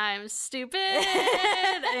 I'm stupid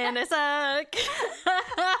and I suck.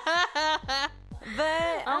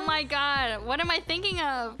 But oh my God, what am I thinking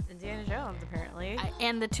of? Indiana Jones, apparently.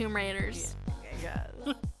 And the Tomb Raiders. Yeah.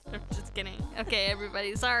 I'm just kidding. Okay,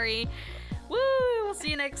 everybody, sorry. Woo! We'll see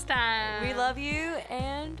you next time. We love you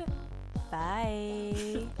and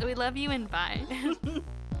bye. We love you and bye.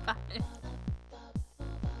 Bye.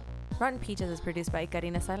 Rotten Peaches is produced by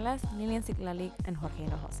Karina Salas, Lilian Citlalic, and Jorge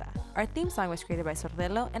Hinojosa. Our theme song was created by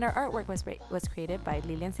Sordello, and our artwork was created by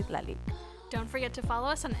Lilian Citlalic. Don't forget to follow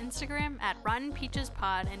us on Instagram at Rotten Peaches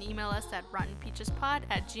Pod and email us at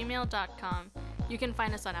rottenpeachespod@gmail.com. You can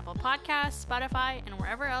find us on Apple Podcasts, Spotify, and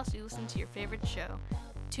wherever else you listen to your favorite show.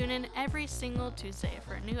 Tune in every single Tuesday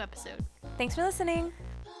for a new episode. Thanks for listening.